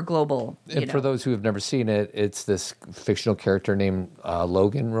 over global. And for those who have never seen it, it's this fictional character named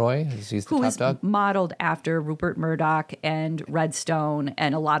Logan Roy. He's the top dog. Modeled after Rupert Murdoch and Redstone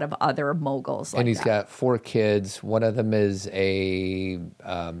and a lot of other moguls. And he's got 4 kids. One of them is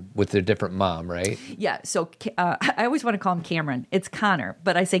with a different mom, right? Yeah. So I always want to call him Cameron. It's Connor,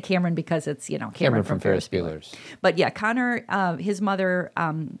 but I say Cameron because it's Cameron from Ferris Bueller's. But yeah, Connor, his mother,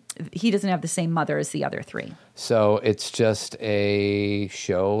 he doesn't have the same mother as the other 3. So it's just a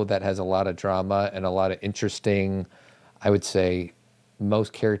show that has a lot of drama and a lot of interesting, I would say,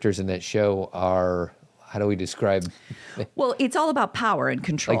 most characters in that show are, how do we describe? Well, it's all about power and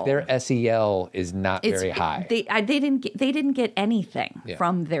control. Like their SEL is not very high. They didn't get anything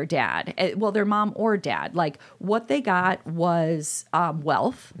from their dad. Well, their mom or dad. Like what they got was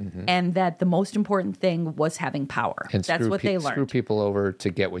wealth, and that the most important thing was having power. And that's what they learned. Screw people over to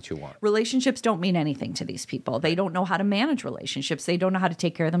get what you want. Relationships don't mean anything to these people. They don't know how to manage relationships. They don't know how to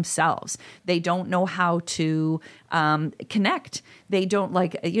take care of themselves. They don't know how to connect. They don't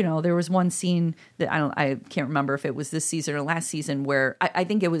there was one scene that I can't remember if it was this season or last season where I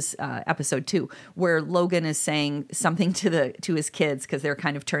think it was episode 2 where Logan is saying something to his kids because they're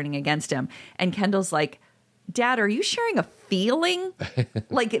kind of turning against him, and Kendall's like, Dad, are you sharing a feeling?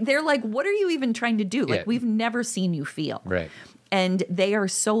 Like they're like, what are you even trying to do? Like we've never seen you feel. Right. And they are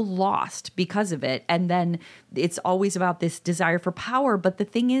so lost because of it. And then it's always about this desire for power. But the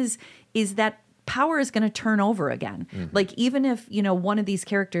thing is that power is going to turn over again. Like even if, one of these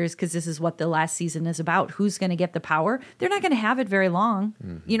characters, because this is what the last season is about, who's going to get the power, they're not going to have it very long.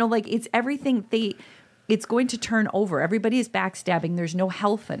 It's everything it's going to turn over. Everybody is backstabbing. There's no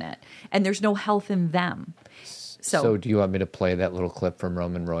health in it. And there's no health in them. So do you want me to play that little clip from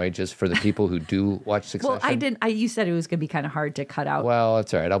Roman Roy just for the people who do watch Succession? Well, I didn't. You said it was going to be kind of hard to cut out. Well,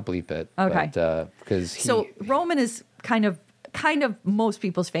 that's all right. I'll bleep it. Okay. Because so Roman is kind of most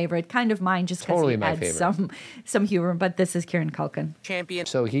people's favorite, kind of mine, just because totally he adds favorite. some humor. But this is Kieran Culkin. Champion.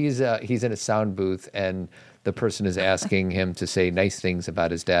 So he's in a sound booth, and the person is asking him to say nice things about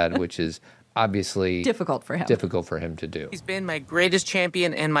his dad, which is obviously difficult for him to do. He's been my greatest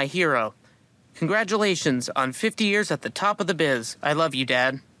champion and my hero. Congratulations on 50 years at the top of the biz. I love you,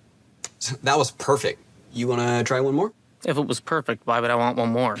 Dad. That was perfect. You want to try one more? If it was perfect, why would I want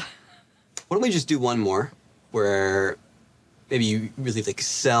one more? Why don't we just do one more where maybe you really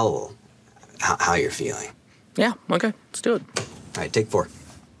sell how you're feeling? Yeah, okay, let's do it. All right, take 4.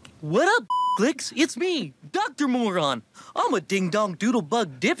 What up, Glicks? It's me, Dr. Moron. I'm a ding-dong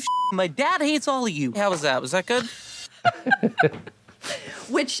doodle-bug dipshit. My dad hates all of you. How was that? Was that good?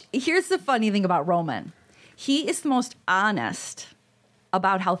 Which, here's the funny thing about Roman. He is the most honest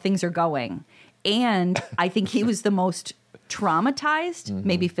about how things are going. And I think he was the most traumatized,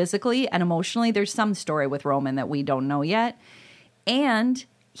 maybe physically and emotionally. There's some story with Roman that we don't know yet. And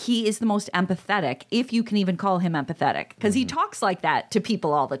he is the most empathetic, if you can even call him empathetic, because he talks like that to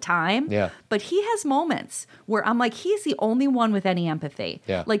people all the time. Yeah. But he has moments where I'm like, he's the only one with any empathy.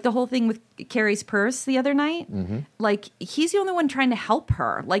 Yeah. Like the whole thing with Carrie's purse the other night. Like he's the only one trying to help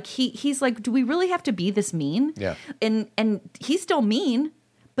her. Like he's like, do we really have to be this mean? Yeah. And he's still mean,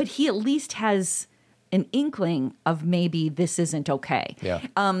 but he at least has an inkling of maybe this isn't okay. Yeah.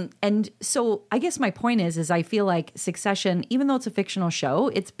 And so I guess my point is I feel like Succession, even though it's a fictional show,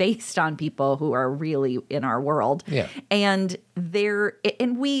 it's based on people who are really in our world. Yeah. And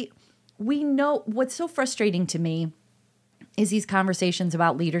we know what's so frustrating to me is these conversations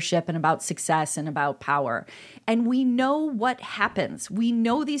about leadership and about success and about power. And we know what happens. We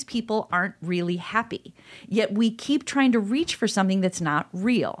know these people aren't really happy. Yet we keep trying to reach for something that's not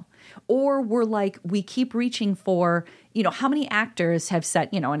real. Or we keep reaching for, how many actors have said,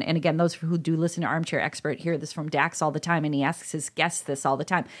 and again, those who do listen to Armchair Expert hear this from Dax all the time, and he asks his guests this all the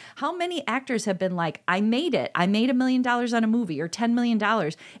time. How many actors have been like, I made it. I made $1 million on a movie or $10 million,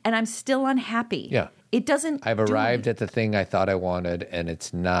 and I'm still unhappy. Yeah. It doesn't. I've arrived at the thing I thought I wanted, and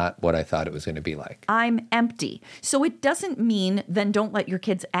it's not what I thought it was going to be like. I'm empty. So it doesn't mean then don't let your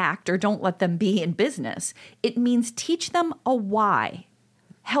kids act or don't let them be in business. It means teach them a why.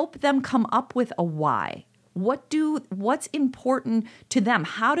 Help them come up with a why. What's important to them?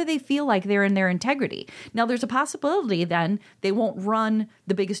 How do they feel like they're in their integrity? Now, there's a possibility then they won't run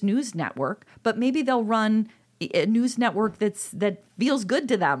the biggest news network, but maybe they'll run a news network that feels good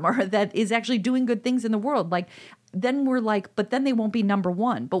to them or that is actually doing good things in the world. Like, then we're like, but then they won't be number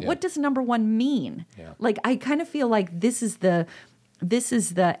one. But what does number one mean? Yeah. Like, I kind of feel like this is the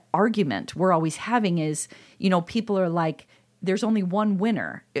argument we're always having is, people are like, there's only one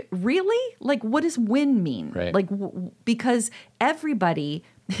winner. Really? Like, what does win mean? Right. Like, because everybody,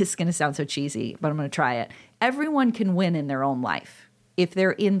 this is going to sound so cheesy, but I'm going to try it. Everyone can win in their own life if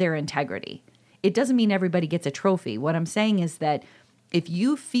they're in their integrity. It doesn't mean everybody gets a trophy. What I'm saying is that if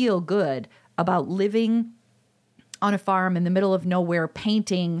you feel good about living on a farm in the middle of nowhere,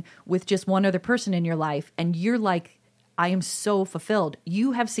 painting with just one other person in your life, and you're like, I am so fulfilled,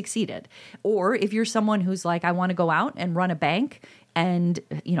 you have succeeded. Or if you're someone who's like, I want to go out and run a bank and,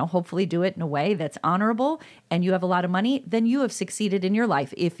 hopefully do it in a way that's honorable, and you have a lot of money, then you have succeeded in your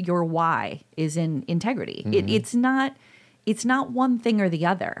life if your why is in integrity. Mm-hmm. It's not one thing or the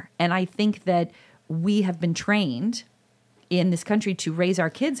other. And I think that we have been trained in this country to raise our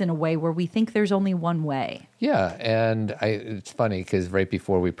kids in a way where we think there's only one way. Yeah, and it's funny because right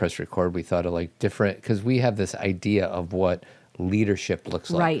before we pressed record, we thought of like different, because we have this idea of what leadership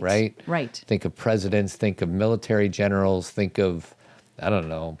looks like, right? Right. Think of presidents, think of military generals, think of, I don't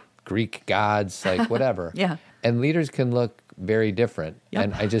know, Greek gods, like whatever. Yeah. And leaders can look very different. Yep.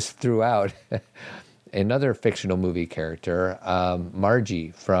 And I just threw out another fictional movie character,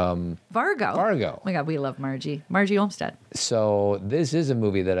 Margie from Fargo. Oh my God, we love Margie. Margie Olmstead. So this is a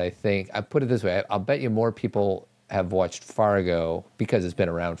movie that I put it this way, I'll bet you more people have watched Fargo because it's been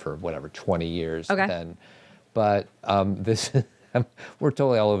around for 20 years then. But this we're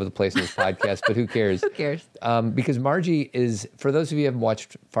totally all over the place in this podcast, but who cares? Who cares? Because Margie is, for those of you who haven't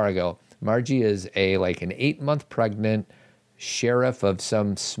watched Fargo, Margie is an 8-month pregnant sheriff of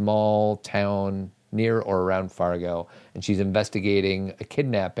some small town near or around Fargo, and she's investigating a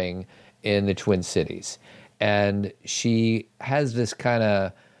kidnapping in the Twin Cities. And she has this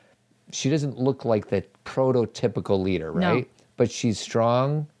she doesn't look like the prototypical leader, right? No. But she's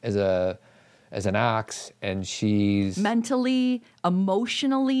strong as an ox, and she's mentally,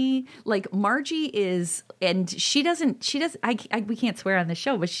 emotionally, like Margie is, and she doesn't, we can't swear on the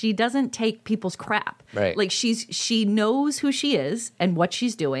show, but she doesn't take people's crap. Right. Like she knows who she is and what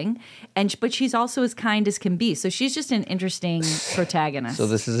she's doing, but she's also as kind as can be. So she's just an interesting protagonist. So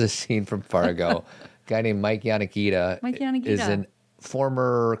this is a scene from Fargo. A guy named Mike Yanagita is a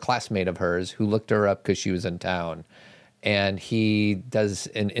former classmate of hers who looked her up because she was in town. And he does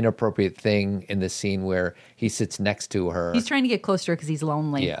an inappropriate thing in the scene where he sits next to her. He's trying to get close to her because he's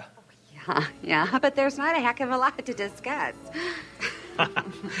lonely. Yeah. Yeah, but there's not a heck of a lot to discuss.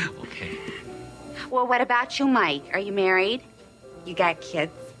 Okay. Well, what about you, Mike? Are you married? You got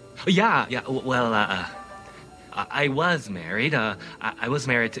kids? Yeah. Well, I was married. I was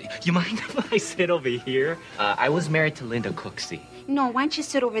married to... You mind if I sit over here? I was married to Linda Cooksey. No, why don't you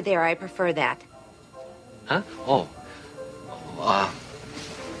sit over there? I prefer that. Huh? Oh.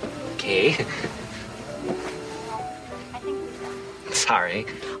 Okay. I think Sorry.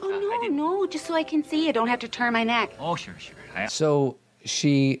 Oh, no, just so I can see you. Don't have to turn my neck. Oh, sure. So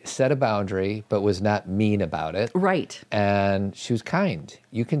she set a boundary, but was not mean about it. Right. And she was kind.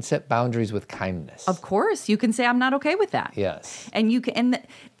 You can set boundaries with kindness. Of course. You can say, I'm not okay with that. Yes. And you can, and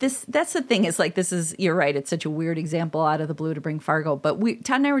that's the thing, is like, you're right. It's such a weird example out of the blue to bring Fargo. But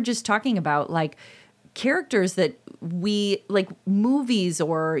Todd and I were just talking about like characters that we like, movies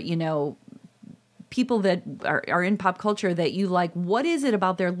or, people that are in pop culture that you like, what is it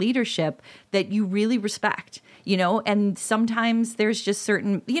about their leadership that you really respect, and sometimes there's just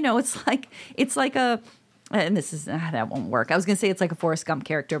certain, it's like a, and this is, that won't work. I was going to say it's like a Forrest Gump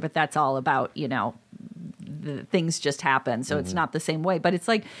character, but that's all about, the things just happen. So it's not the same way, but it's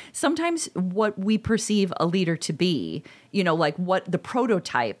like sometimes what we perceive a leader to be, like what the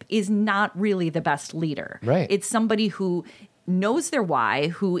prototype is not really the best leader. Right. It's somebody who knows their why,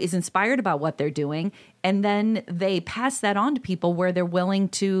 who is inspired about what they're doing, and then they pass that on to people where they're willing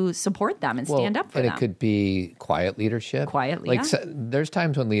to support them and stand up for them. And it could be quiet leadership. Quietly, yeah. There's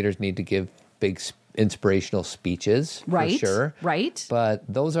times when leaders need to give big inspirational speeches, right, for sure. Right. But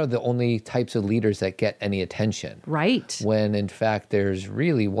those are the only types of leaders that get any attention. Right. When, in fact, there's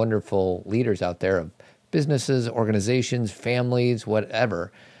really wonderful leaders out there of businesses, organizations, families,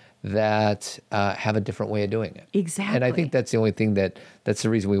 whatever, that have a different way of doing it. Exactly. And I think that's the only thing that's the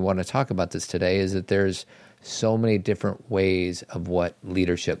reason we want to talk about this today, is that there's so many different ways of what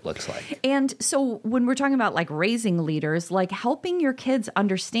leadership looks like. And so when we're talking about like raising leaders, like helping your kids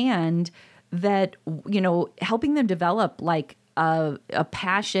understand that, helping them develop like a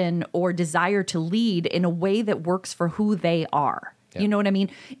passion or desire to lead in a way that works for who they are. Yeah. You know what I mean?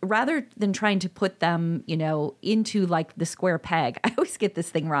 Rather than trying to put them, into like the square peg. I always get this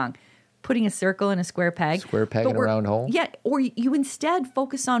thing wrong. putting a circle in a square peg. Square peg But in a we're- round hole? Yeah, or you instead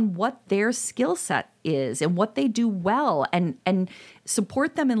focus on what their skill set is and what they do well, and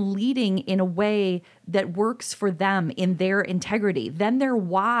support them in leading in a way that works for them in their integrity. Then their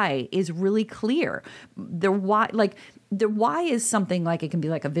why is really clear. Their why is something like, it can be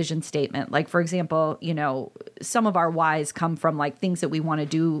like a vision statement. Like, for example, some of our whys come from like things that we want to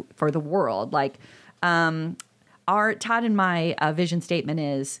do for the world. Like our Todd and my vision statement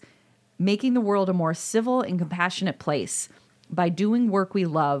is making the world a more civil and compassionate place by doing work we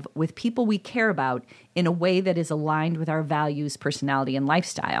love with people we care about in a way that is aligned with our values, personality, and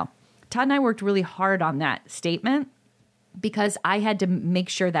lifestyle. Todd and I worked really hard on that statement because I had to make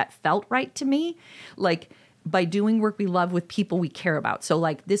sure that felt right to me. Like, by doing work we love with people we care about. So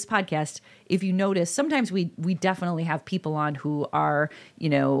like this podcast, if you notice, sometimes we definitely have people on who are,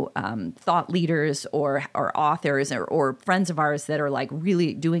 thought leaders or authors or friends of ours that are like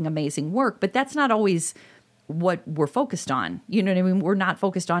really doing amazing work, but that's not always what we're focused on. You know what I mean? We're not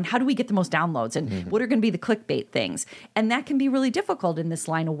focused on how do we get the most downloads and what are going to be the clickbait things. And that can be really difficult in this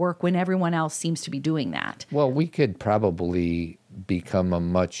line of work when everyone else seems to be doing that. Well, we could probably become a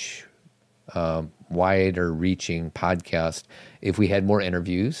much wider reaching podcast if we had more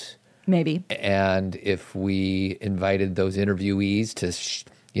interviews. Maybe. And if we invited those interviewees to,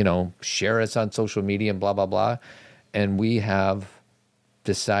 share us on social media and blah, blah, blah. And we have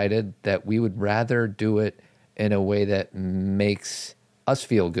decided that we would rather do it in a way that makes us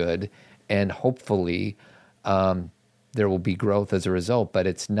feel good. And hopefully there will be growth as a result. But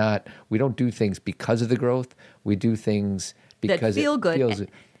it's not, we don't do things because of the growth. We do things because that feel it good. feels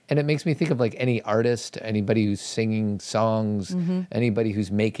And it makes me think of like any artist, anybody who's singing songs, anybody who's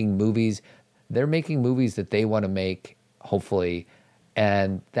making movies. They're making movies that they want to make, hopefully.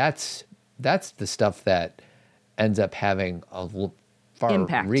 And that's the stuff that ends up having a far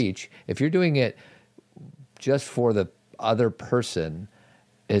impact. Reach. If you're doing it just for the other person,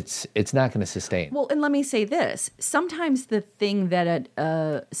 it's not going to sustain. Well, and let me say this. Sometimes the thing that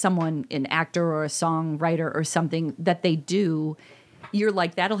someone, an actor or a songwriter or something that they do, you're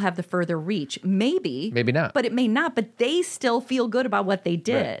like, that'll have the further reach. Maybe not. But it may not. But they still feel good about what they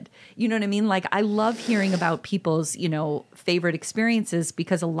did. Right. You know what I mean? Like, I love hearing about people's, favorite experiences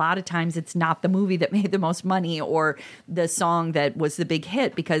because a lot of times it's not the movie that made the most money or the song that was the big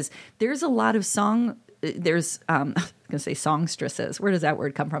hit, because there's a lot of I'm going to say songstresses. Where does that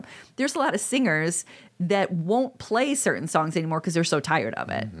word come from? There's a lot of singers that won't play certain songs anymore because they're so tired of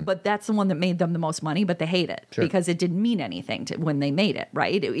it. But that's the one that made them the most money, but they hate it because it didn't mean anything when they made it,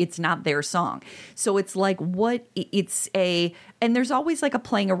 right? It's not their song. So it's like and there's always like a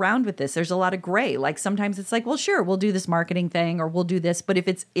playing around with this. There's a lot of gray. Like sometimes it's like, well, sure, we'll do this marketing thing or we'll do this. But if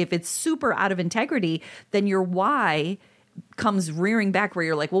it's super out of integrity, then your why comes rearing back where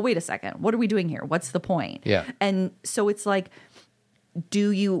you're like, well, wait a second, what are we doing here? What's the point? Yeah. And so it's like,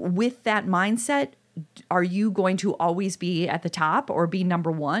 with that mindset, are you going to always be at the top or be number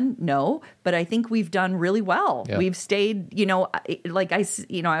one? No, but I think we've done really well. Yeah. We've stayed, like I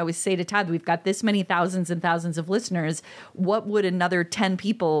always say to Todd, we've got this many thousands and thousands of listeners. What would another 10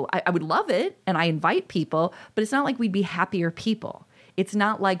 people, I would love it. And I invite people, but it's not like we'd be happier people. It's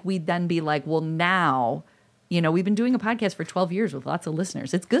not like we'd then be like, well, now, we've been doing a podcast for 12 years with lots of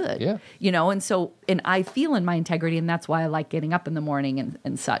listeners. It's good. Yeah. And I feel in my integrity, and that's why I like getting up in the morning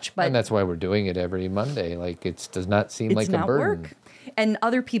and such. But and that's why we're doing it every Monday. Like, it does not seem like a burden. Work. And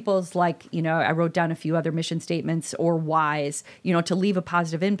other people's, like, I wrote down a few other mission statements or whys, to leave a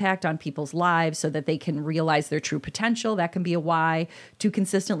positive impact on people's lives so that they can realize their true potential. That can be a why. To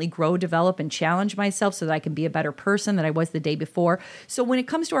consistently grow, develop, and challenge myself so that I can be a better person than I was the day before. So when it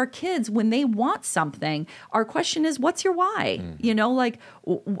comes to our kids, when they want something, our question is, what's your why?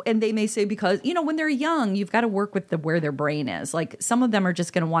 And they may say, because, when they're young, you've got to work with where their brain is. Like, some of them are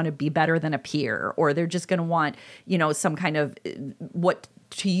just going to want to be better than a peer, or they're just going to want, some kind of what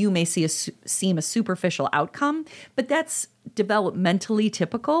to you may seem a superficial outcome, but that's developmentally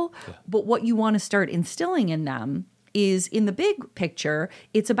typical. Yeah. But what you want to start instilling in them is, in the big picture,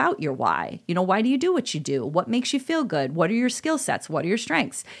 it's about your why. Why do you do what you do? What makes you feel good? What are your skill sets? What are your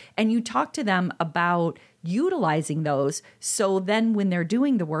strengths? And you talk to them about utilizing those, so then when they're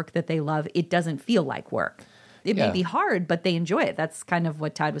doing the work that they love, it doesn't feel like work. It may be hard, but they enjoy it. That's kind of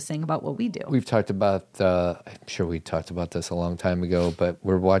what Todd was saying about what we do. We've talked about, I'm sure we talked about this a long time ago, but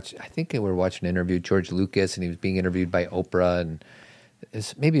we're watching an interview, George Lucas, and he was being interviewed by Oprah, and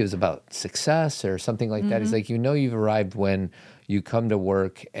maybe it was about success or something like that. He's like, you've arrived when you come to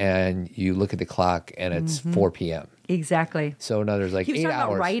work and you look at the clock and it's 4 p.m. Exactly. So now there's like He was 8 talking hours.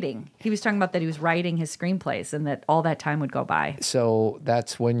 about writing. He was talking about that he was writing his screenplays and that all that time would go by. So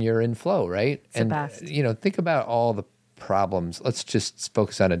that's when you're in flow, right? It's the best. Think about all the problems. Let's just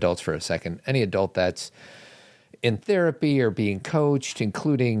focus on adults for a second. Any adult that's in therapy or being coached,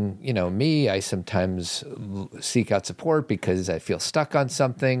 including, me, I sometimes seek out support because I feel stuck on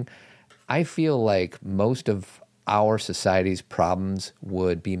something. I feel like most of our society's problems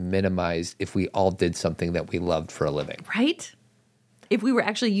would be minimized if we all did something that we loved for a living. Right? If we were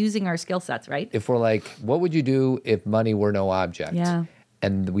actually using our skill sets, right? If we're like, what would you do if money were no object? Yeah.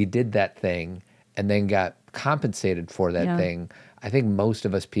 And we did that thing and then got compensated for that Yeah. thing, I think most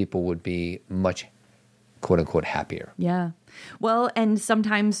of us people would be much, quote unquote, happier. Yeah. Well, and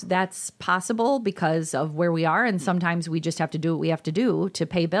sometimes that's possible because of where we are, and sometimes we just have to do what we have to do to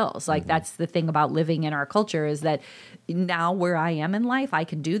pay bills. Like that's the thing about living in our culture is that now where I am in life, I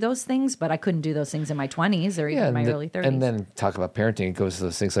can do those things, but I couldn't do those things in my 20s or even my early 30s. And then talk about parenting, it goes to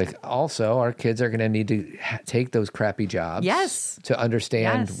those things like also our kids are going to need to take those crappy jobs Yes. to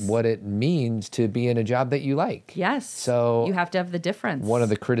understand Yes. what it means to be in a job that you like. Yes. So you have to have the difference. one of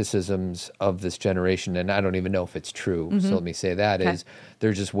the criticisms of this generation, and I don't even know if it's true, so let me say that, Okay. is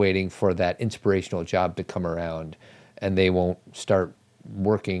they're just waiting for that inspirational job to come around, and they won't start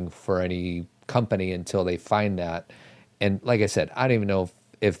working for any company until they find that. And like I said, I don't even know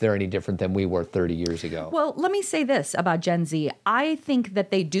if they're any different than we were 30 years ago. Well, let me say this about Gen Z. I think that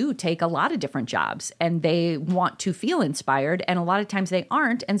they do take a lot of different jobs and they want to feel inspired, and a lot of times they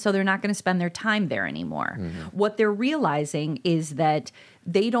aren't, and so they're not going to spend their time there anymore. What they're realizing is that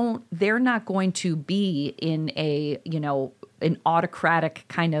they're not going to be in an autocratic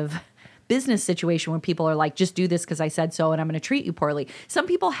kind of business situation where people are like, just do this because I said so and I'm going to treat you poorly. Some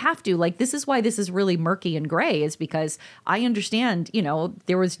people have to. Like, this is why this is really murky and gray, is because I understand,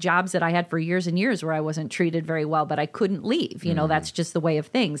 there was jobs that I had for years and years where I wasn't treated very well, but I couldn't leave. That's just the way of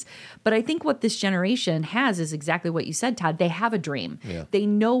things. But I think what this generation has is exactly what you said, Todd. They have a dream. Yeah. They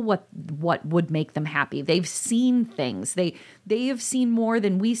know what would make them happy. They've seen things. They have seen more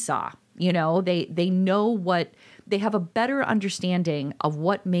than we saw. They know what. They have a better understanding of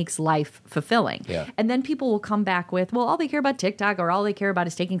what makes life fulfilling. Yeah. And then people will come back with, well, all they care about TikTok, or all they care about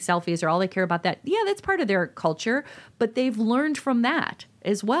is taking selfies, or all they care about that. Yeah, that's part of their culture, but they've learned from that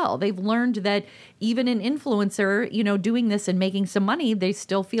as well. They've learned that even an influencer, doing this and making some money, they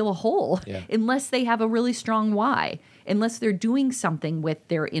still feel a hole unless they have a really strong why, unless they're doing something with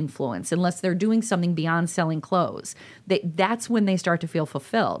their influence, unless they're doing something beyond selling clothes. That's when they start to feel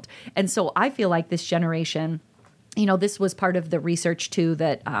fulfilled. And so I feel like this generation, this was part of the research, too,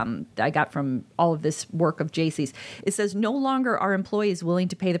 that I got from all of this work of JC's. It says, no longer are employees willing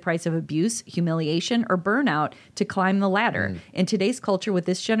to pay the price of abuse, humiliation, or burnout to climb the ladder. In today's culture with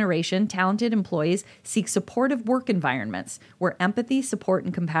this generation, talented employees seek supportive work environments where empathy, support,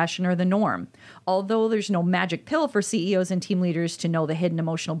 and compassion are the norm. Although there's no magic pill for CEOs and team leaders to know the hidden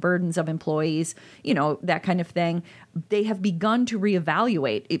emotional burdens of employees, that kind of thing, they have begun to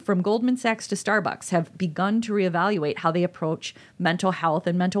reevaluate, from Goldman Sachs to Starbucks, have begun to reevaluate how they approach mental health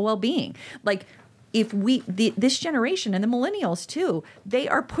and mental well-being. Like, if this generation and the millennials too, they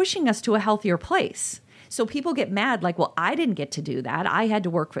are pushing us to a healthier place. So people get mad, like, well, I didn't get to do that. I had to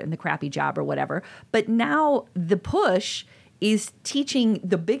work in the crappy job or whatever. But now the push is teaching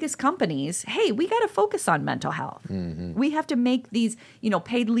the biggest companies, hey, we got to focus on mental health. We have to make these,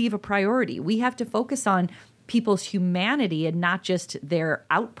 paid leave a priority. We have to focus on people's humanity and not just their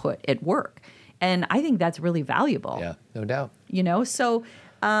output at work. And I think that's really valuable. Yeah, no doubt. So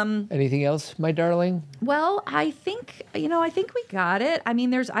Anything else, my darling? well, I think we got it. I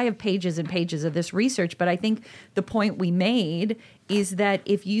mean, I have pages and pages of this research, but I think the point we made is that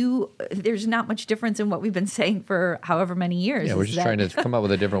there's not much difference in what we've been saying for however many years. Yeah, we're just trying to come up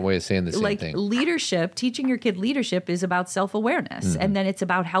with a different way of saying the same thing. Leadership, teaching your kid leadership is about self-awareness. And then it's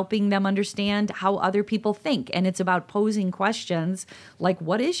about helping them understand how other people think. And it's about posing questions like,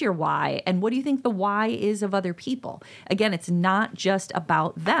 what is your why? And what do you think the why is of other people? Again, it's not just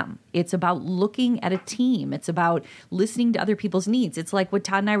about them. It's about looking at a team. It's about listening to other people's needs. It's like what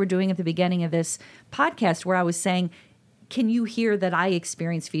Todd and I were doing at the beginning of this podcast, where I was saying, can you hear that I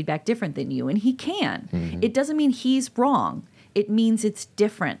experience feedback different than you? And he can. It doesn't mean he's wrong. It means it's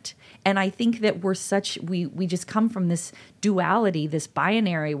different. And I think that we just come from this duality, this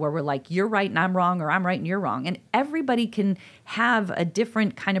binary where we're like, you're right and I'm wrong, or I'm right and you're wrong. And everybody can have a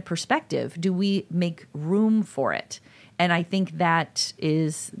different kind of perspective. Do we make room for it? And I think that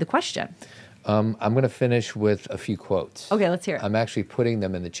is the question. I'm going to finish with a few quotes. Okay, let's hear it. I'm actually putting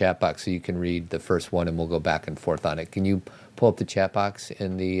them in the chat box so you can read the first one and we'll go back and forth on it. Can you pull up the chat box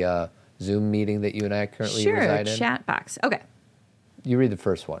in the Zoom meeting that you and I currently Sure, reside in? chat box. Okay. You read the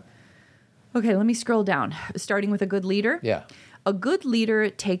first one. Okay, let me scroll down. Starting with a good leader. Yeah. A good leader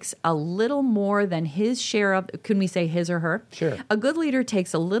takes a little more than his share of, can we say his or her? Sure. A good leader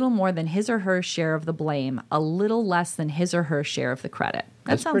takes a little more than his or her share of the blame, a little less than his or her share of the credit.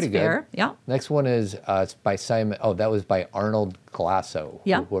 That That's sounds pretty fair. good. Yeah. Next one is it's by Simon. Oh, that was by Arnold Glasso,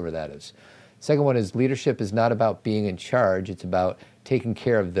 Yeah. whoever that is. Second one is leadership is not about being in charge. It's about taking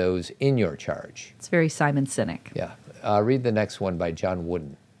care of those in your charge. It's very Simon Sinek. Yeah. Read the next one by John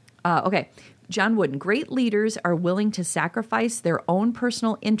Wooden. Okay. John Wooden. Great leaders are willing to sacrifice their own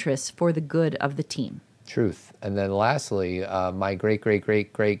personal interests for the good of the team. Truth. And then lastly, my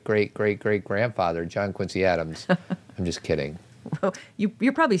great-great-great-great-great-great-great-grandfather, John Quincy Adams. I'm just kidding.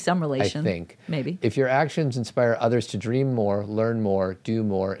 You're probably some relation. I think. Maybe. If your actions inspire others to dream more, learn more, do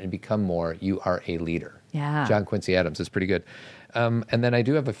more, and become more, you are a leader. Yeah. John Quincy Adams is pretty good. And then I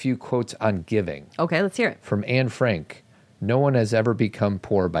do have a few quotes on giving. Okay, let's hear it. From Anne Frank. No one has ever become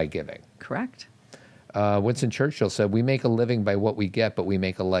poor by giving. Correct. Winston Churchill said, we make a living by what we get, but we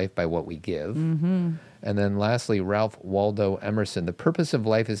make a life by what we give. Mm-hmm. And then lastly, Ralph Waldo Emerson. The purpose of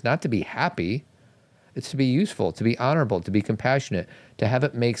life is not to be happy. It's to be useful, to be honorable, to be compassionate, to have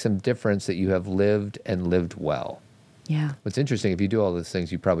it make some difference that you have lived and lived well. Yeah. What's interesting, if you do all those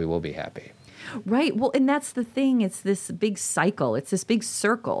things, you probably will be happy. Right. Well, and that's the thing. It's this big cycle. It's this big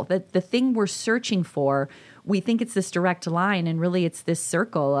circle that the thing we're searching for, we think it's this direct line, and really it's this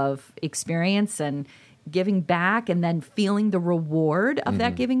circle of experience and giving back and then feeling the reward of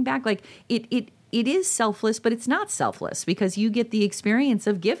that giving back. Like it is selfless, but it's not selfless because you get the experience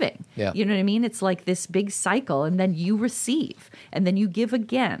of giving. Yeah. You know what I mean? It's like this big cycle, and then you receive, and then you give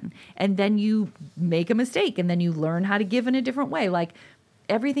again, and then you make a mistake, and then you learn how to give in a different way. Like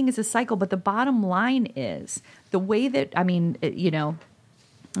everything is a cycle, but the bottom line is the way that, I mean,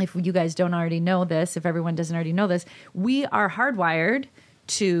 if you guys don't already know this, if everyone doesn't already know this, we are hardwired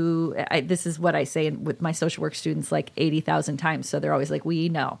to, this is what I say with my social work students like 80,000 times. So they're always like, we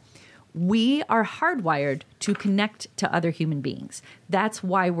know. We are hardwired to connect to other human beings. That's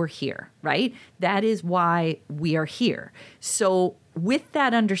why we're here, right? That is why we are here. So with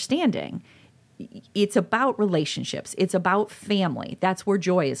that understanding, it's about relationships. It's about family. That's where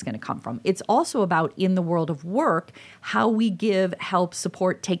joy is going to come from. It's also about, in the world of work, how we give, help,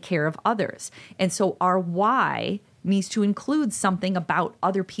 support, take care of others. And so our why needs to include something about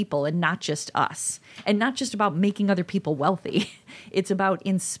other people and not just us, and not just about making other people wealthy. It's about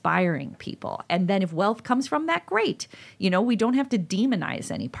inspiring people. And then if wealth comes from that, great. We don't have to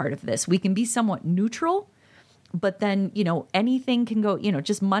demonize any part of this. We can be somewhat neutral. But then, anything can go,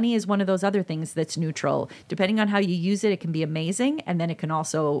 just money is one of those other things that's neutral. Depending on how you use it, it can be amazing. And then it can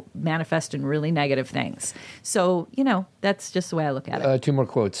also manifest in really negative things. So, that's just the way I look at it. Two more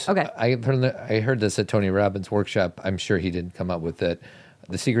quotes. Okay. I heard this at Tony Robbins' workshop. I'm sure he didn't come up with it.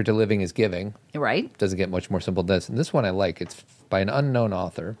 The secret to living is giving. Right. Doesn't get much more simple than this. And this one I like. It's by an unknown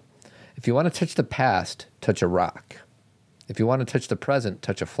author. If you want to touch the past, touch a rock. If you want to touch the present,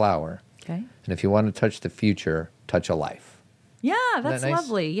 touch a flower. Okay. And if you want to touch the future, touch a life. Yeah, that's nice?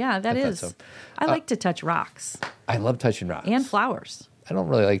 lovely. Yeah, that I thought is. so. I like to touch rocks I love touching rocks. and flowers. I don't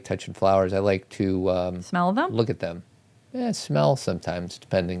really like touching flowers. I like to Smell them? look at them. Yeah, smell sometimes,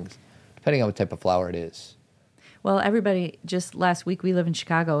 depending on what type of flower it is. Well, everybody, just last week we live in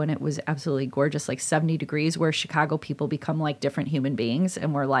Chicago and it was absolutely gorgeous, like 70 degrees, where Chicago people become like different human beings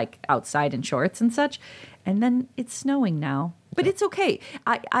and we're like outside in shorts and such. And then it's snowing now. But it's okay.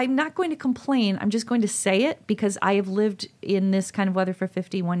 I'm not going to complain. I'm just going to say it because I have lived in this kind of weather for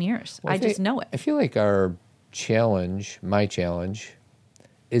 51 years. Well, I just know it. I feel like my challenge,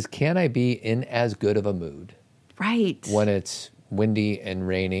 is can I be in as good of a mood Right. when it's windy and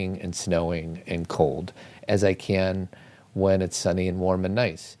raining and snowing and cold as I can when it's sunny and warm and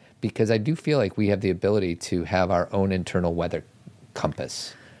nice? Because I do feel like we have the ability to have our own internal weather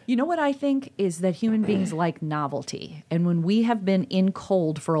compass. You know what I think is that human beings like novelty. And when we have been in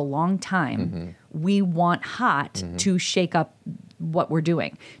cold for a long time, we want hot to shake up what we're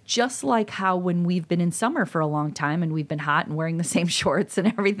doing. Just like how when we've been in summer for a long time and we've been hot and wearing the same shorts and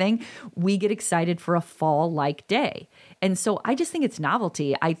everything, we get excited for a fall-like day. And so I just think it's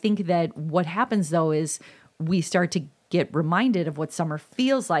novelty. I think that what happens, though, is we start to get reminded of what summer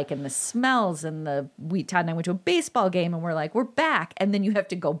feels like and the smells and Todd and I went to a baseball game and we're like, we're back. And then you have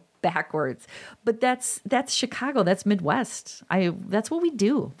to go backwards. But that's Chicago. That's Midwest. That's what we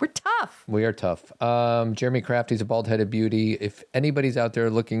do. We're tough. We are tough. Jeremy Crafty's a bald-headed beauty. If anybody's out there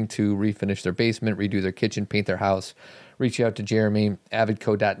looking to refinish their basement, redo their kitchen, paint their house, reach out to Jeremy,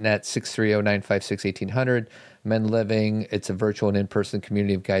 avidco.net, 630-956-1800. Men Living. It's a virtual and in-person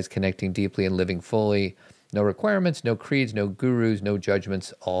community of guys connecting deeply and living fully. No requirements, no creeds, no gurus, no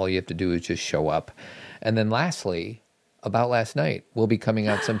judgments. All you have to do is just show up. And then lastly, About Last Night will be coming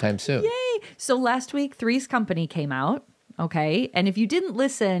out sometime soon. Yay! So last week, Three's Company came out. Okay. And if you didn't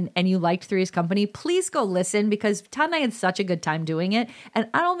listen and you liked Three's Company, please go listen because Todd and I had such a good time doing it. And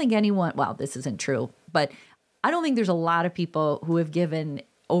I don't think anyone, well, this isn't true, but I don't think there's a lot of people who have given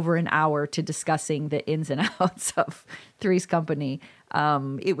over an hour to discussing the ins and outs of Three's Company.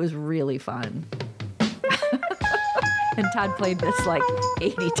 It was really fun. And Todd played this like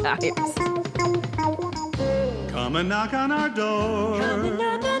 80 times. Come and knock on our door. Come and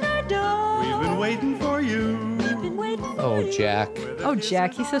knock on our door. We've been waiting for you. Oh, Jack. Oh,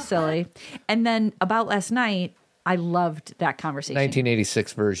 Jack, he's so silly. And then About Last Night, I loved that conversation.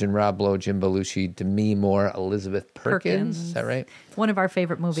 1986 version, Rob Lowe, Jim Belushi, Demi Moore, Elizabeth Perkins. Is that right? One of our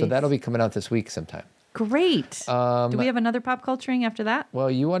favorite movies. So that'll be coming out this week sometime. Great. Do we have another pop culturing after that? Well,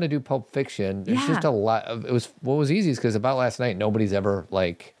 you want to do Pulp Fiction. There's Yeah. just a lot of, what was easy is because About Last Night, nobody's ever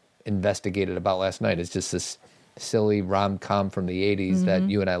like investigated About Last Night. It's just this silly rom-com from the 80s that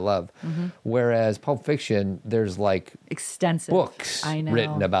you and I love. Whereas Pulp Fiction, there's like Extensive books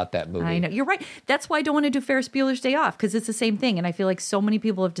written about that movie. I know. You're right. That's why I don't want to do Ferris Bueller's Day Off because it's the same thing. And I feel like so many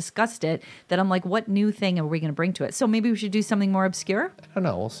people have discussed it that I'm like, what new thing are we going to bring to it? So maybe we should do something more obscure? I don't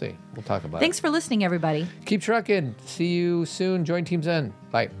know. We'll see. We'll talk about Thanks it. for listening, everybody. Keep trucking. See you soon. Join Team Zen.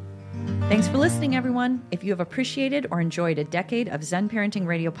 Bye. Thanks for listening, everyone. If you have appreciated or enjoyed a decade of Zen Parenting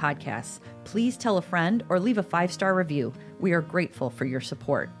Radio podcasts, please tell a friend or leave a 5-star review. We are grateful for your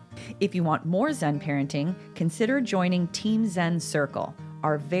support. If you want more Zen parenting, consider joining Team Zen Circle,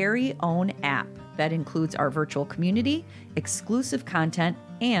 our very own app that includes our virtual community, exclusive content,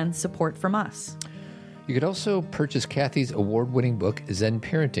 and support from us. You could also purchase Cathy's award-winning book, Zen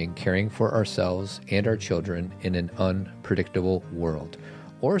Parenting, Caring for Ourselves and Our Children in an Unpredictable World,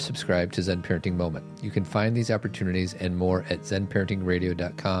 or subscribe to Zen Parenting Moment. You can find these opportunities and more at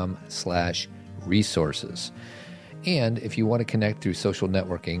zenparentingradio.com/resources. And if you want to connect through social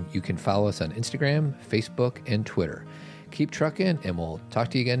networking, you can follow us on Instagram, Facebook, and Twitter. Keep trucking, and we'll talk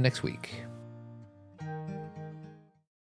to you again next week.